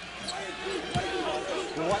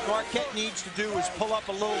 Well, what Marquette needs to do is pull up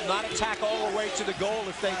a little, not attack all the way to the goal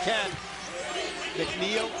if they can.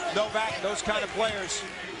 McNeil, Novak, those kind of players.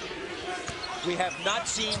 We have not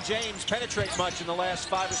seen James penetrate much in the last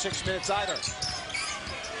 5 or 6 minutes either.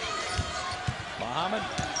 Muhammad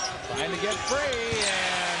trying to get free,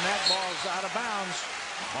 and that ball's out of bounds.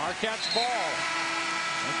 Marquette's ball.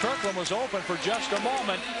 And Kirkland was open for just a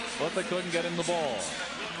moment, but they couldn't get him the ball.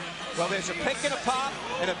 Well, there's a pick and a pop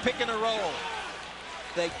and a pick and a roll.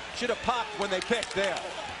 They should have popped when they picked there.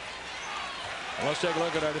 Let's take a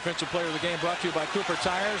look at our defensive player of the game, brought to you by Cooper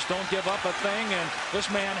Tires. Don't give up a thing, and this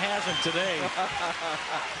man hasn't today.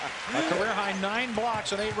 A career-high 9 blocks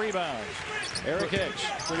and 8 rebounds. Eric Hicks.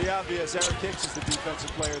 Pretty obvious. Eric Hicks is the defensive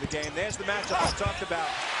player of the game. There's the matchup I talked about.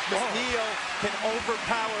 McNeil can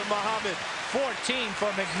overpower Muhammad. 14 for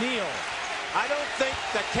McNeil. I don't think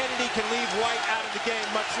that Kennedy can leave White out of the game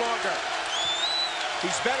much longer.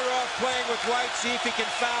 He's better off playing with White, see if he can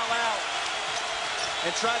foul out and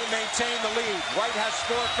try to maintain the lead. White has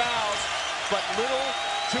 4 fouls, but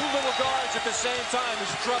two little guards at the same time is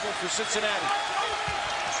trouble for Cincinnati.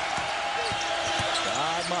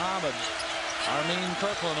 Saad Muhammad. Armin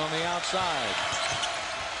Kirkland on the outside.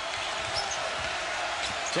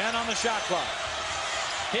 10 on the shot clock.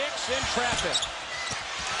 Hicks in traffic.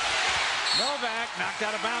 Novak knocked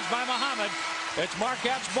out of bounds by Muhammad. It's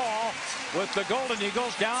Marquette's ball with the Golden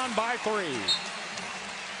Eagles down by 3.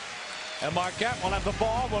 And Marquette will have the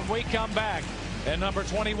ball when we come back. And number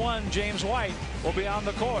 21, James White, will be on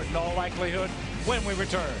the court in all likelihood when we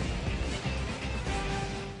return.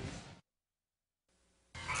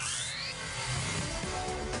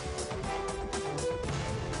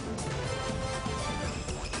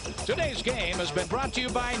 Today's game has been brought to you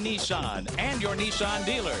by Nissan and your Nissan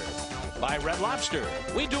dealer. By Red Lobster,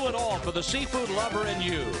 we do it all for the seafood lover in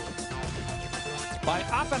you. By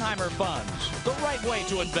Oppenheimer Funds, the right way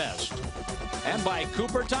to invest. And by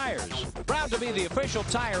Cooper Tires, proud to be the official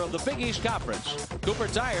tire of the Big East Conference. Cooper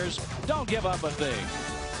Tires, don't give up a thing.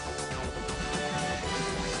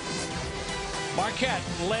 Marquette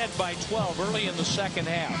led by 12 early in the second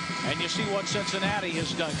half. And you see what Cincinnati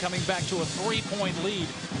has done, coming back to a 3-point lead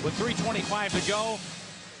with 3:25 to go.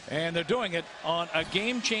 And they're doing it on a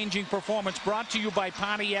game-changing performance brought to you by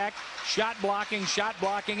Pontiac. Shot blocking,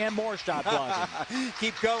 and more shot blocking.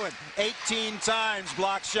 Keep going. 18 times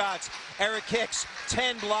blocked shots. Eric Hicks,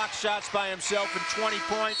 10 blocked shots by himself and 20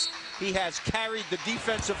 points. He has carried the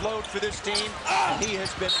defensive load for this team. And he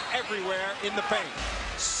has been everywhere in the paint.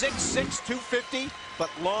 6'6", 250, but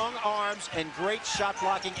long arms and great shot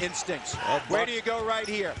blocking instincts. Where do you go right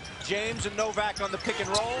here? James and Novak on the pick and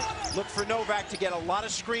roll. Look for Novak to get a lot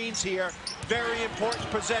of screens here. Very important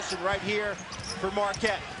possession right here for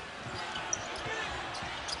Marquette.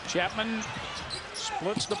 Chapman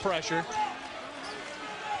splits the pressure.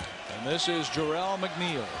 And this is Jarrell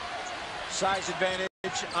McNeil. Size advantage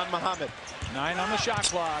on Muhammad. 9 on the shot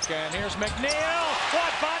clock, and here's McNeil.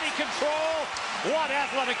 What body control, what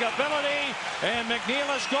athletic ability, and McNeil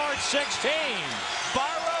has scored 16.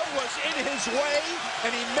 Barrow was in his way,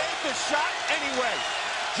 and he made the shot anyway.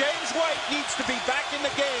 James White needs to be back in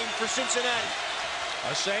the game for Cincinnati.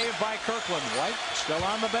 A save by Kirkland. White still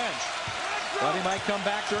on the bench, but he might come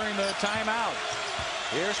back during the timeout.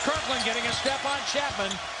 Here's Kirkland getting a step on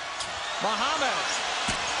Chapman. Muhammad,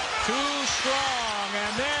 too strong,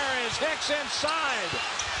 and there is Hicks inside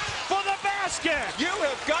for the basket. You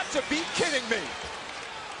have got to be kidding me.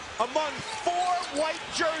 Among 4 white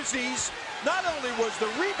jerseys, not only was the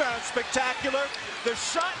rebound spectacular, the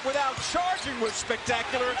shot without charging was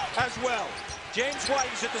spectacular as well. James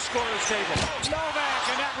White is at the scorer's table. Novak,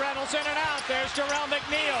 and that rattles in and out. There's Jarrell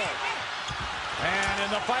McNeil. And in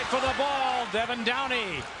the fight for the ball, Devin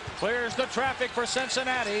Downey clears the traffic for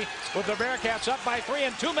Cincinnati with the Bearcats up by 3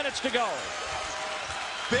 and 2 minutes to go.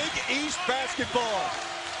 Big East basketball.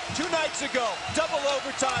 2 nights ago, double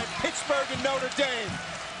overtime, Pittsburgh and Notre Dame.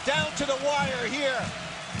 Down to the wire here.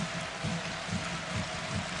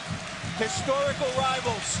 Historical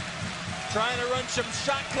rivals. Trying to run some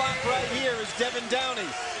shot clock right here is Devin Downey.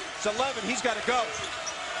 It's 11, he's got to go.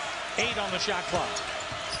 8 on the shot clock.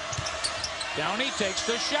 Downey takes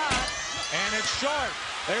the shot, and it's short.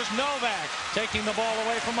 There's Novak taking the ball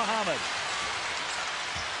away from Muhammad.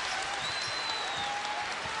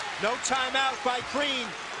 No timeout by Green.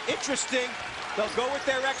 Interesting. They'll go with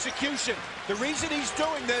their execution. The reason he's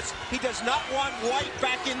doing this, he does not want White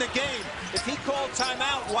back in the game. If he called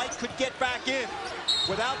timeout, White could get back in.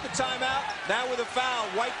 Without the timeout, now with a foul,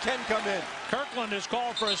 White can come in. Kirkland is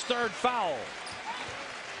called for his 3rd foul.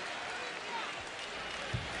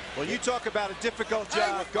 Well, you talk about a difficult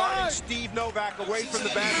job guarding Steve Novak away from the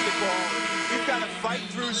basketball. You've got to fight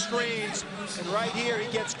through screens. And right here,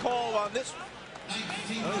 he gets called on this.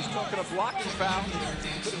 Oh, he's talking a blocking foul.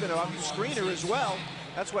 Could have been a screener as well.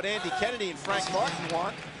 That's what Andy Kennedy and Frank Martin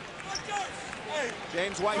want.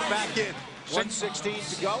 James White back in.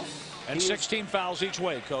 1:16 to go. And 16 fouls each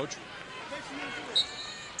way, Coach.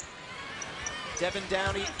 Devin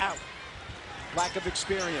Downey out. Lack of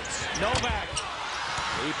experience. Novak.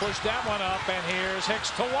 He pushed that one up, and here's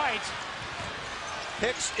Hicks to White.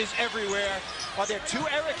 Hicks is everywhere. Are there 2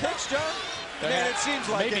 Eric Hicks, John? Man, it seems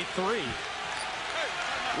like maybe it. 3.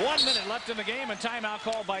 1 minute left in the game, and timeout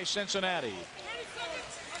called by Cincinnati.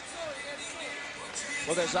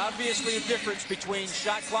 Well, there's obviously a difference between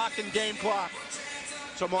shot clock and game clock.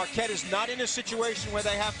 So Marquette is not in a situation where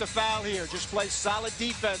they have to foul here. Just play solid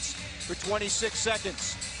defense for 26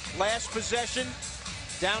 seconds. Last possession,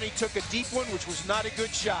 Downey took a deep one, which was not a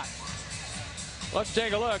good shot. Let's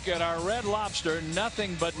take a look at our Red Lobster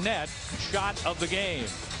nothing but net shot of the game.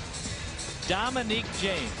 Dominique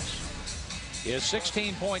James is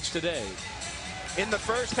 16 points today. In the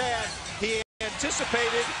first half, he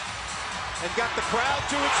anticipated and got the crowd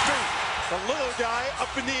to its feet. The little guy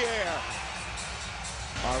up in the air.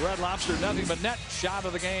 Our Red Lobster nothing but net shot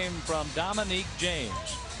of the game from Dominique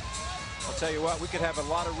James. I'll tell you what, we could have a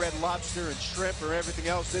lot of Red Lobster and shrimp or everything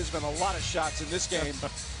else. There's been a lot of shots in this game.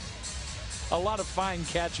 A lot of fine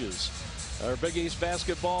catches. Our Big East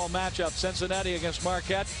basketball matchup, Cincinnati against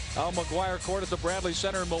Marquette. Al McGuire Court at the Bradley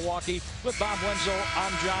Center in Milwaukee with Bob Wenzel.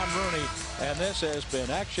 I'm John Rooney. And this has been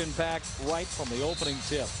action-packed right from the opening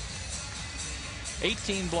tip.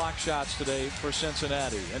 18 block shots today for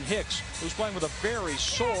Cincinnati. And Hicks, who's playing with a very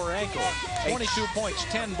sore ankle. 22 points,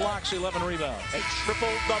 10 blocks, 11 rebounds. A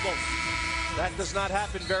triple-double. That does not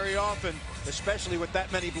happen very often, especially with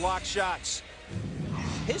that many block shots.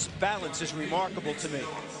 His balance is remarkable to me.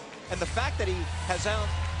 And the fact that he has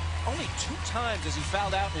only 2 times has he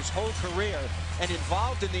fouled out in his whole career and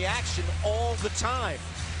involved in the action all the time.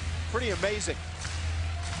 Pretty amazing.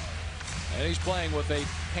 And he's playing with a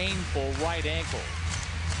painful right ankle.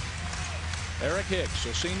 Eric Hicks,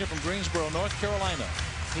 a senior from Greensboro, North Carolina.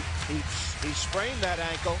 He sprained that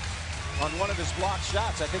ankle on one of his block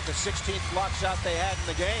shots. I think the 16th block shot they had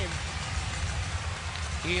in the game.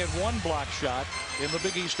 He had 1 block shot in the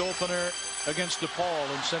Big East opener against DePaul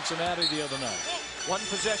in Cincinnati the other night. 1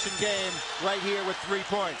 possession game right here with 3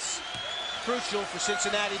 points. Crucial for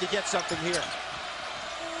Cincinnati to get something here.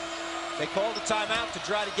 They called a timeout to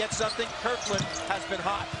try to get something. Kirkland has been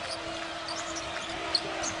hot.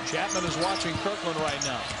 Chapman is watching Kirkland right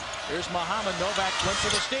now. Here's Mohamed. Novak went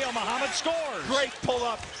for the steal. Mohamed scores. Great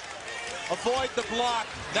pull-up. Avoid the block.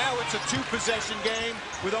 Now it's a 2-possession game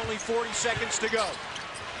with only 40 seconds to go.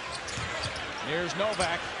 Here's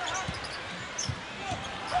Novak.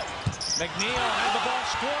 McNeil had the ball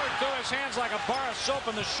scored through his hands like a bar of soap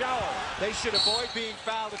in the shower. They should avoid being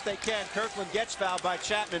fouled if they can. Kirkland gets fouled by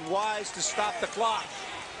Chapman. Wise to stop the clock.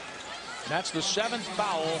 That's the 7th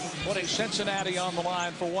foul, putting Cincinnati on the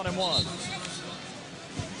line for 1-1.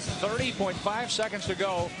 30.5 seconds to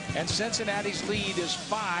go, and Cincinnati's lead is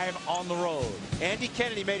 5 on the road. Andy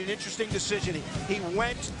Kennedy made an interesting decision. He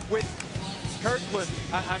went with Kirkland.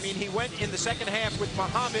 I mean, he went in the second half with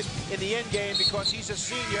Mohamed in the end game because he's a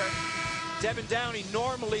senior. Devin Downey,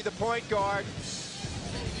 normally the point guard.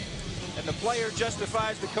 And the player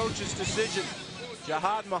justifies the coach's decision.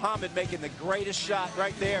 Jahad Mohamed making the greatest shot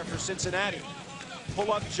right there for Cincinnati.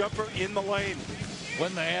 Pull-up jumper in the lane.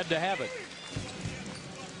 When they had to have it.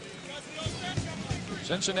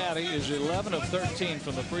 Cincinnati is 11 of 13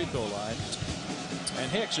 from the free throw line. And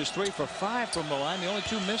Hicks is 3 for 5 from the line. The only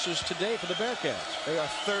 2 misses today for the Bearcats. They are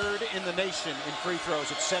 3rd in the nation in free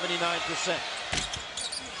throws at 79%.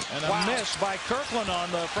 And a miss by Kirkland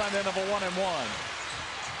on the front end of a 1-and-1.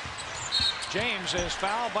 James is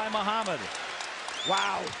fouled by Mohamed.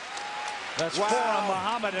 Wow. That's 4 on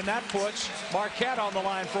Mohamed, and that puts Marquette on the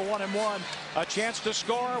line for 1-and-1. A chance to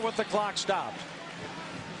score with the clock stopped.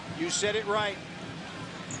 You said it right.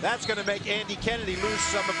 That's going to make Andy Kennedy lose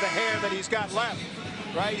some of the hair that he's got left.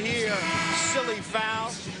 Right here, silly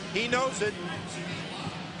foul. He knows it.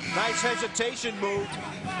 Nice hesitation move.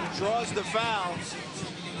 Draws the foul.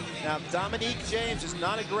 Now, Dominique James is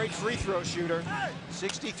not a great free throw shooter.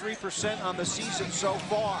 63% on the season so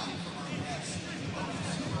far.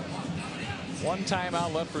 1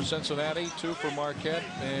 timeout left for Cincinnati, 2 for Marquette,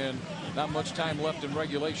 and not much time left in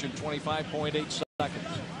regulation, 25.8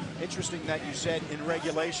 seconds. Interesting that you said in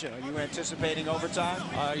regulation. Are you anticipating overtime?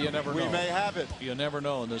 You never know. We may have it. You never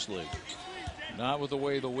know in this league. Not with the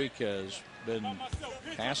way the week has been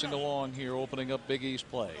passing along here, opening up Big East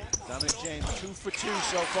play. Dominic James 2 for 2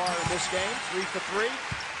 so far in this game, 3 for 3.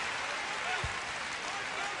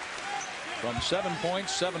 From 7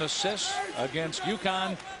 points, 7 assists against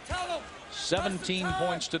UConn. 17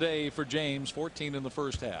 points today for James, 14 in the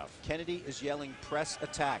first half. Kennedy is yelling press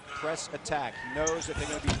attack, press attack. He knows that they're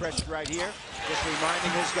going to be pressured right here. Just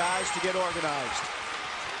reminding his guys to get organized.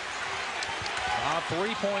 A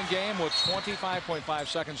 3-point game with 25.5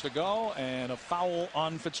 seconds to go, and a foul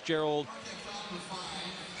on Fitzgerald.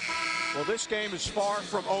 Well, this game is far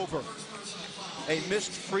from over. A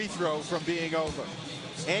missed free throw from being over.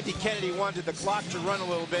 Andy Kennedy wanted the clock to run a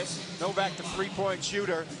little bit. Novak, the three-point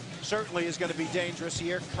shooter, certainly is going to be dangerous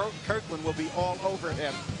here. Kirkland will be all over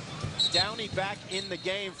him. Downey back in the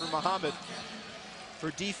game for Muhammad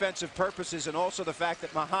for defensive purposes, and also the fact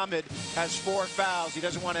that Muhammad has 4 fouls. He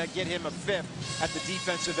doesn't want to get him a 5th at the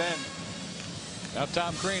defensive end. Now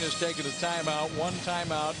Tom Crean has taken a timeout, 1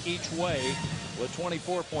 timeout each way with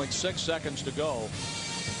 24.6 seconds to go.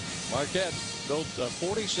 Marquette built a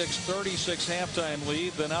 46-36 halftime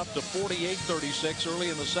lead, then up to 48-36 early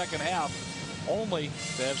in the second half, only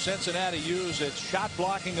to have Cincinnati use its shot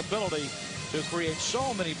blocking ability to create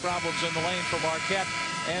so many problems in the lane for Marquette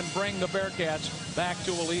and bring the Bearcats back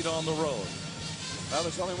to a lead on the road. Well,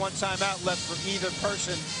 there's only 1 timeout left for either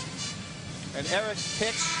person. And Eric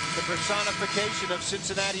Hicks, the personification of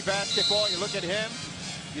Cincinnati basketball. You look at him,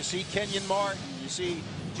 you see Kenyon Martin, you see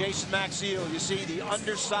Jason Maxiell, you see the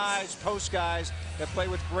undersized post guys that play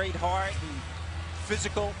with great heart and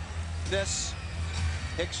physicalness.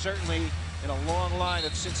 Hicks certainly in a long line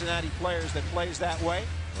of Cincinnati players that plays that way.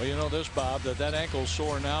 Well, you know this, Bob, that ankle's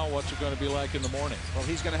sore now. What's it going to be like in the morning? Well,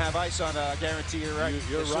 he's going to have ice on, I guarantee you're right.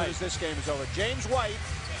 You're as right. soon as this game is over. James White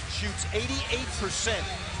shoots 88%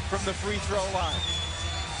 from the free throw line.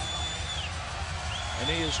 And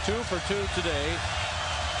he is 2 for 2 today.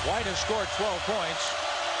 White has scored 12 points,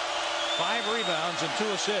 5 rebounds, and 2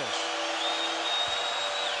 assists.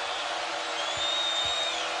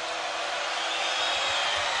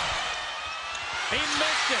 He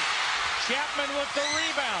missed it. Chapman with the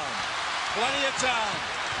rebound. Plenty of time.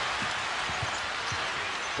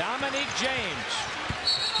 Dominique James.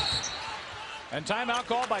 And timeout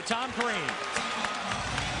called by Tom Crean.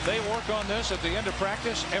 They work on this at the end of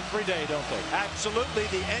practice every day, don't they? Absolutely.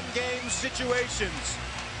 The end game situations,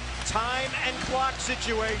 time and clock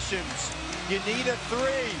situations. You need a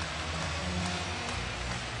 3.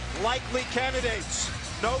 Likely candidates: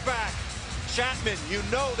 Novak, Chapman. You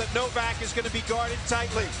know that Novak is going to be guarded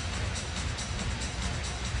tightly.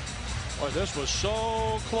 Boy, this was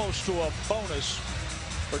so close to a bonus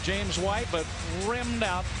for James White, but rimmed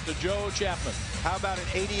out to Joe Chapman. How about an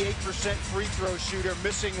 88% free throw shooter,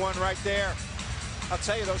 missing one right there? I'll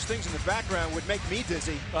tell you, those things in the background would make me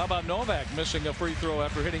dizzy. How about Novak missing a free throw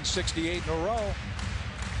after hitting 68 in a row?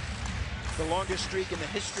 The longest streak in the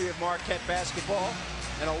history of Marquette basketball,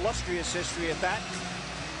 an illustrious history at that.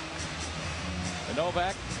 And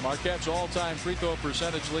Novak, Marquette's all-time free throw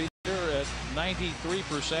percentage leader at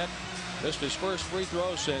 93%. Missed his first free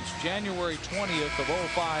throw since January 20th of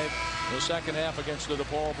 05, the second half against the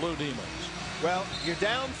DePaul Blue Demons. Well, you're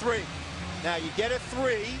down 3. Now you get a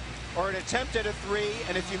 3 or an attempt at a 3,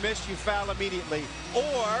 and if you miss, you foul immediately.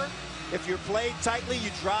 Or if you're played tightly,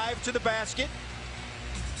 you drive to the basket,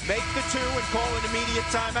 make the 2, and call an immediate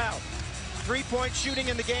timeout. 3-point shooting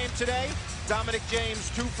in the game today. Dominic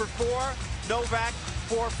James 2 for 4. Novak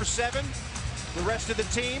 4 for 7. The rest of the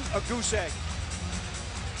team, a goose egg.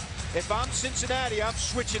 If I'm Cincinnati, I'm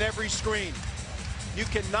switching every screen. You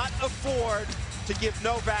cannot afford to give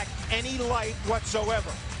Novak any light whatsoever.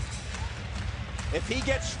 If he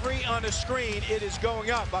gets free on a screen, it is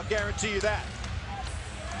going up. I'll guarantee you that.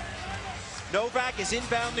 Novak is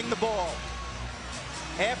inbounding the ball.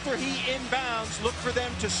 After he inbounds, look for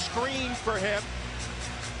them to screen for him.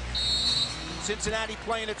 Cincinnati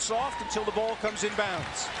playing it soft until the ball comes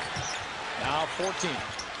inbounds. Now 14,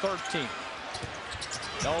 13.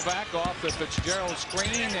 Novak off the Fitzgerald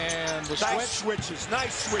screen, and the Nice switches,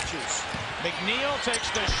 nice switches. McNeil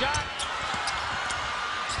takes the shot.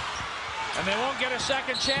 And they won't get a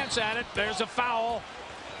second chance at it. There's a foul.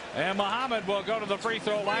 And Muhammad will go to the free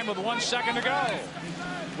throw line with 1 second to go.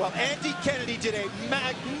 Well, Andy Kennedy did a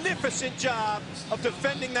magnificent job of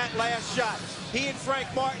defending that last shot. He and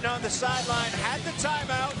Frank Martin on the sideline had the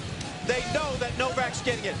timeout. They know that Novak's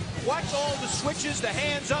getting it. Watch all the switches, the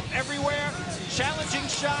hands up everywhere, challenging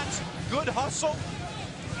shots, good hustle.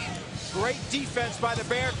 Great defense by the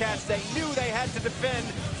Bearcats. They knew they had to defend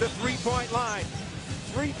the three-point line.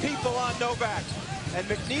 3 people on Novak. And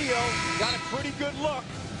McNeil got a pretty good look,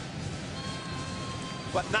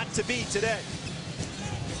 but not to be today.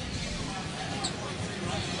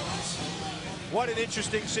 What an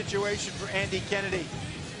interesting situation for Andy Kennedy.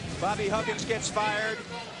 Bobby Huggins gets fired.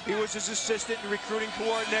 He was his assistant and recruiting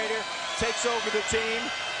coordinator. Takes over the team.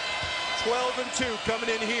 12-2 coming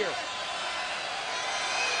in here.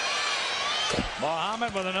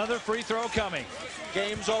 Muhammad with another free throw coming.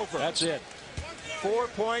 Game's over. That's it.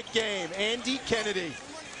 4-point game. Andy Kennedy.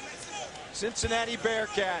 Cincinnati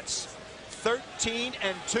Bearcats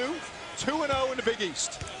 13-2, 2-0 in the Big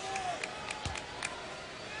East.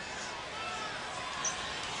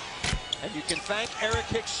 And you can thank Eric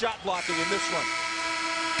Hicks shot blocking in this one.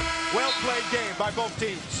 Well played game by both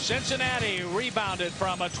teams. Cincinnati rebounded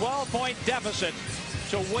from a 12-point deficit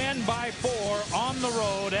to win by 4 on the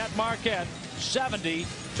road at Marquette,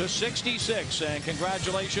 70-66. And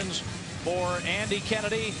congratulations for Andy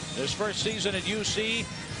Kennedy, his first season at UC.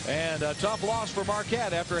 And a tough loss for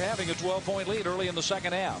Marquette after having a 12-point lead early in the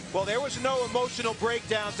second half. Well, there was no emotional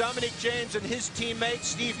breakdown. Dominic James and his teammates,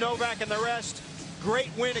 Steve Novak and the rest,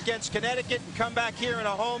 great win against Connecticut and come back here in a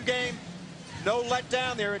home game. No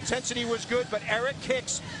letdown. Their intensity was good, but Eric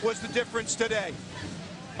Hicks was the difference today.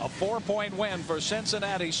 A 4-point win for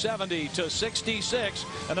Cincinnati, 70-66,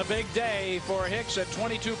 and a big day for Hicks at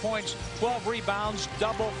 22 points, 12 rebounds,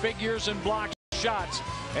 double figures and blocked shots.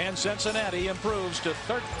 And Cincinnati improves to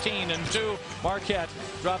 13-2. Marquette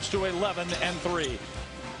drops to 11-3.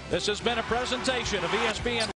 This has been a presentation of ESPN.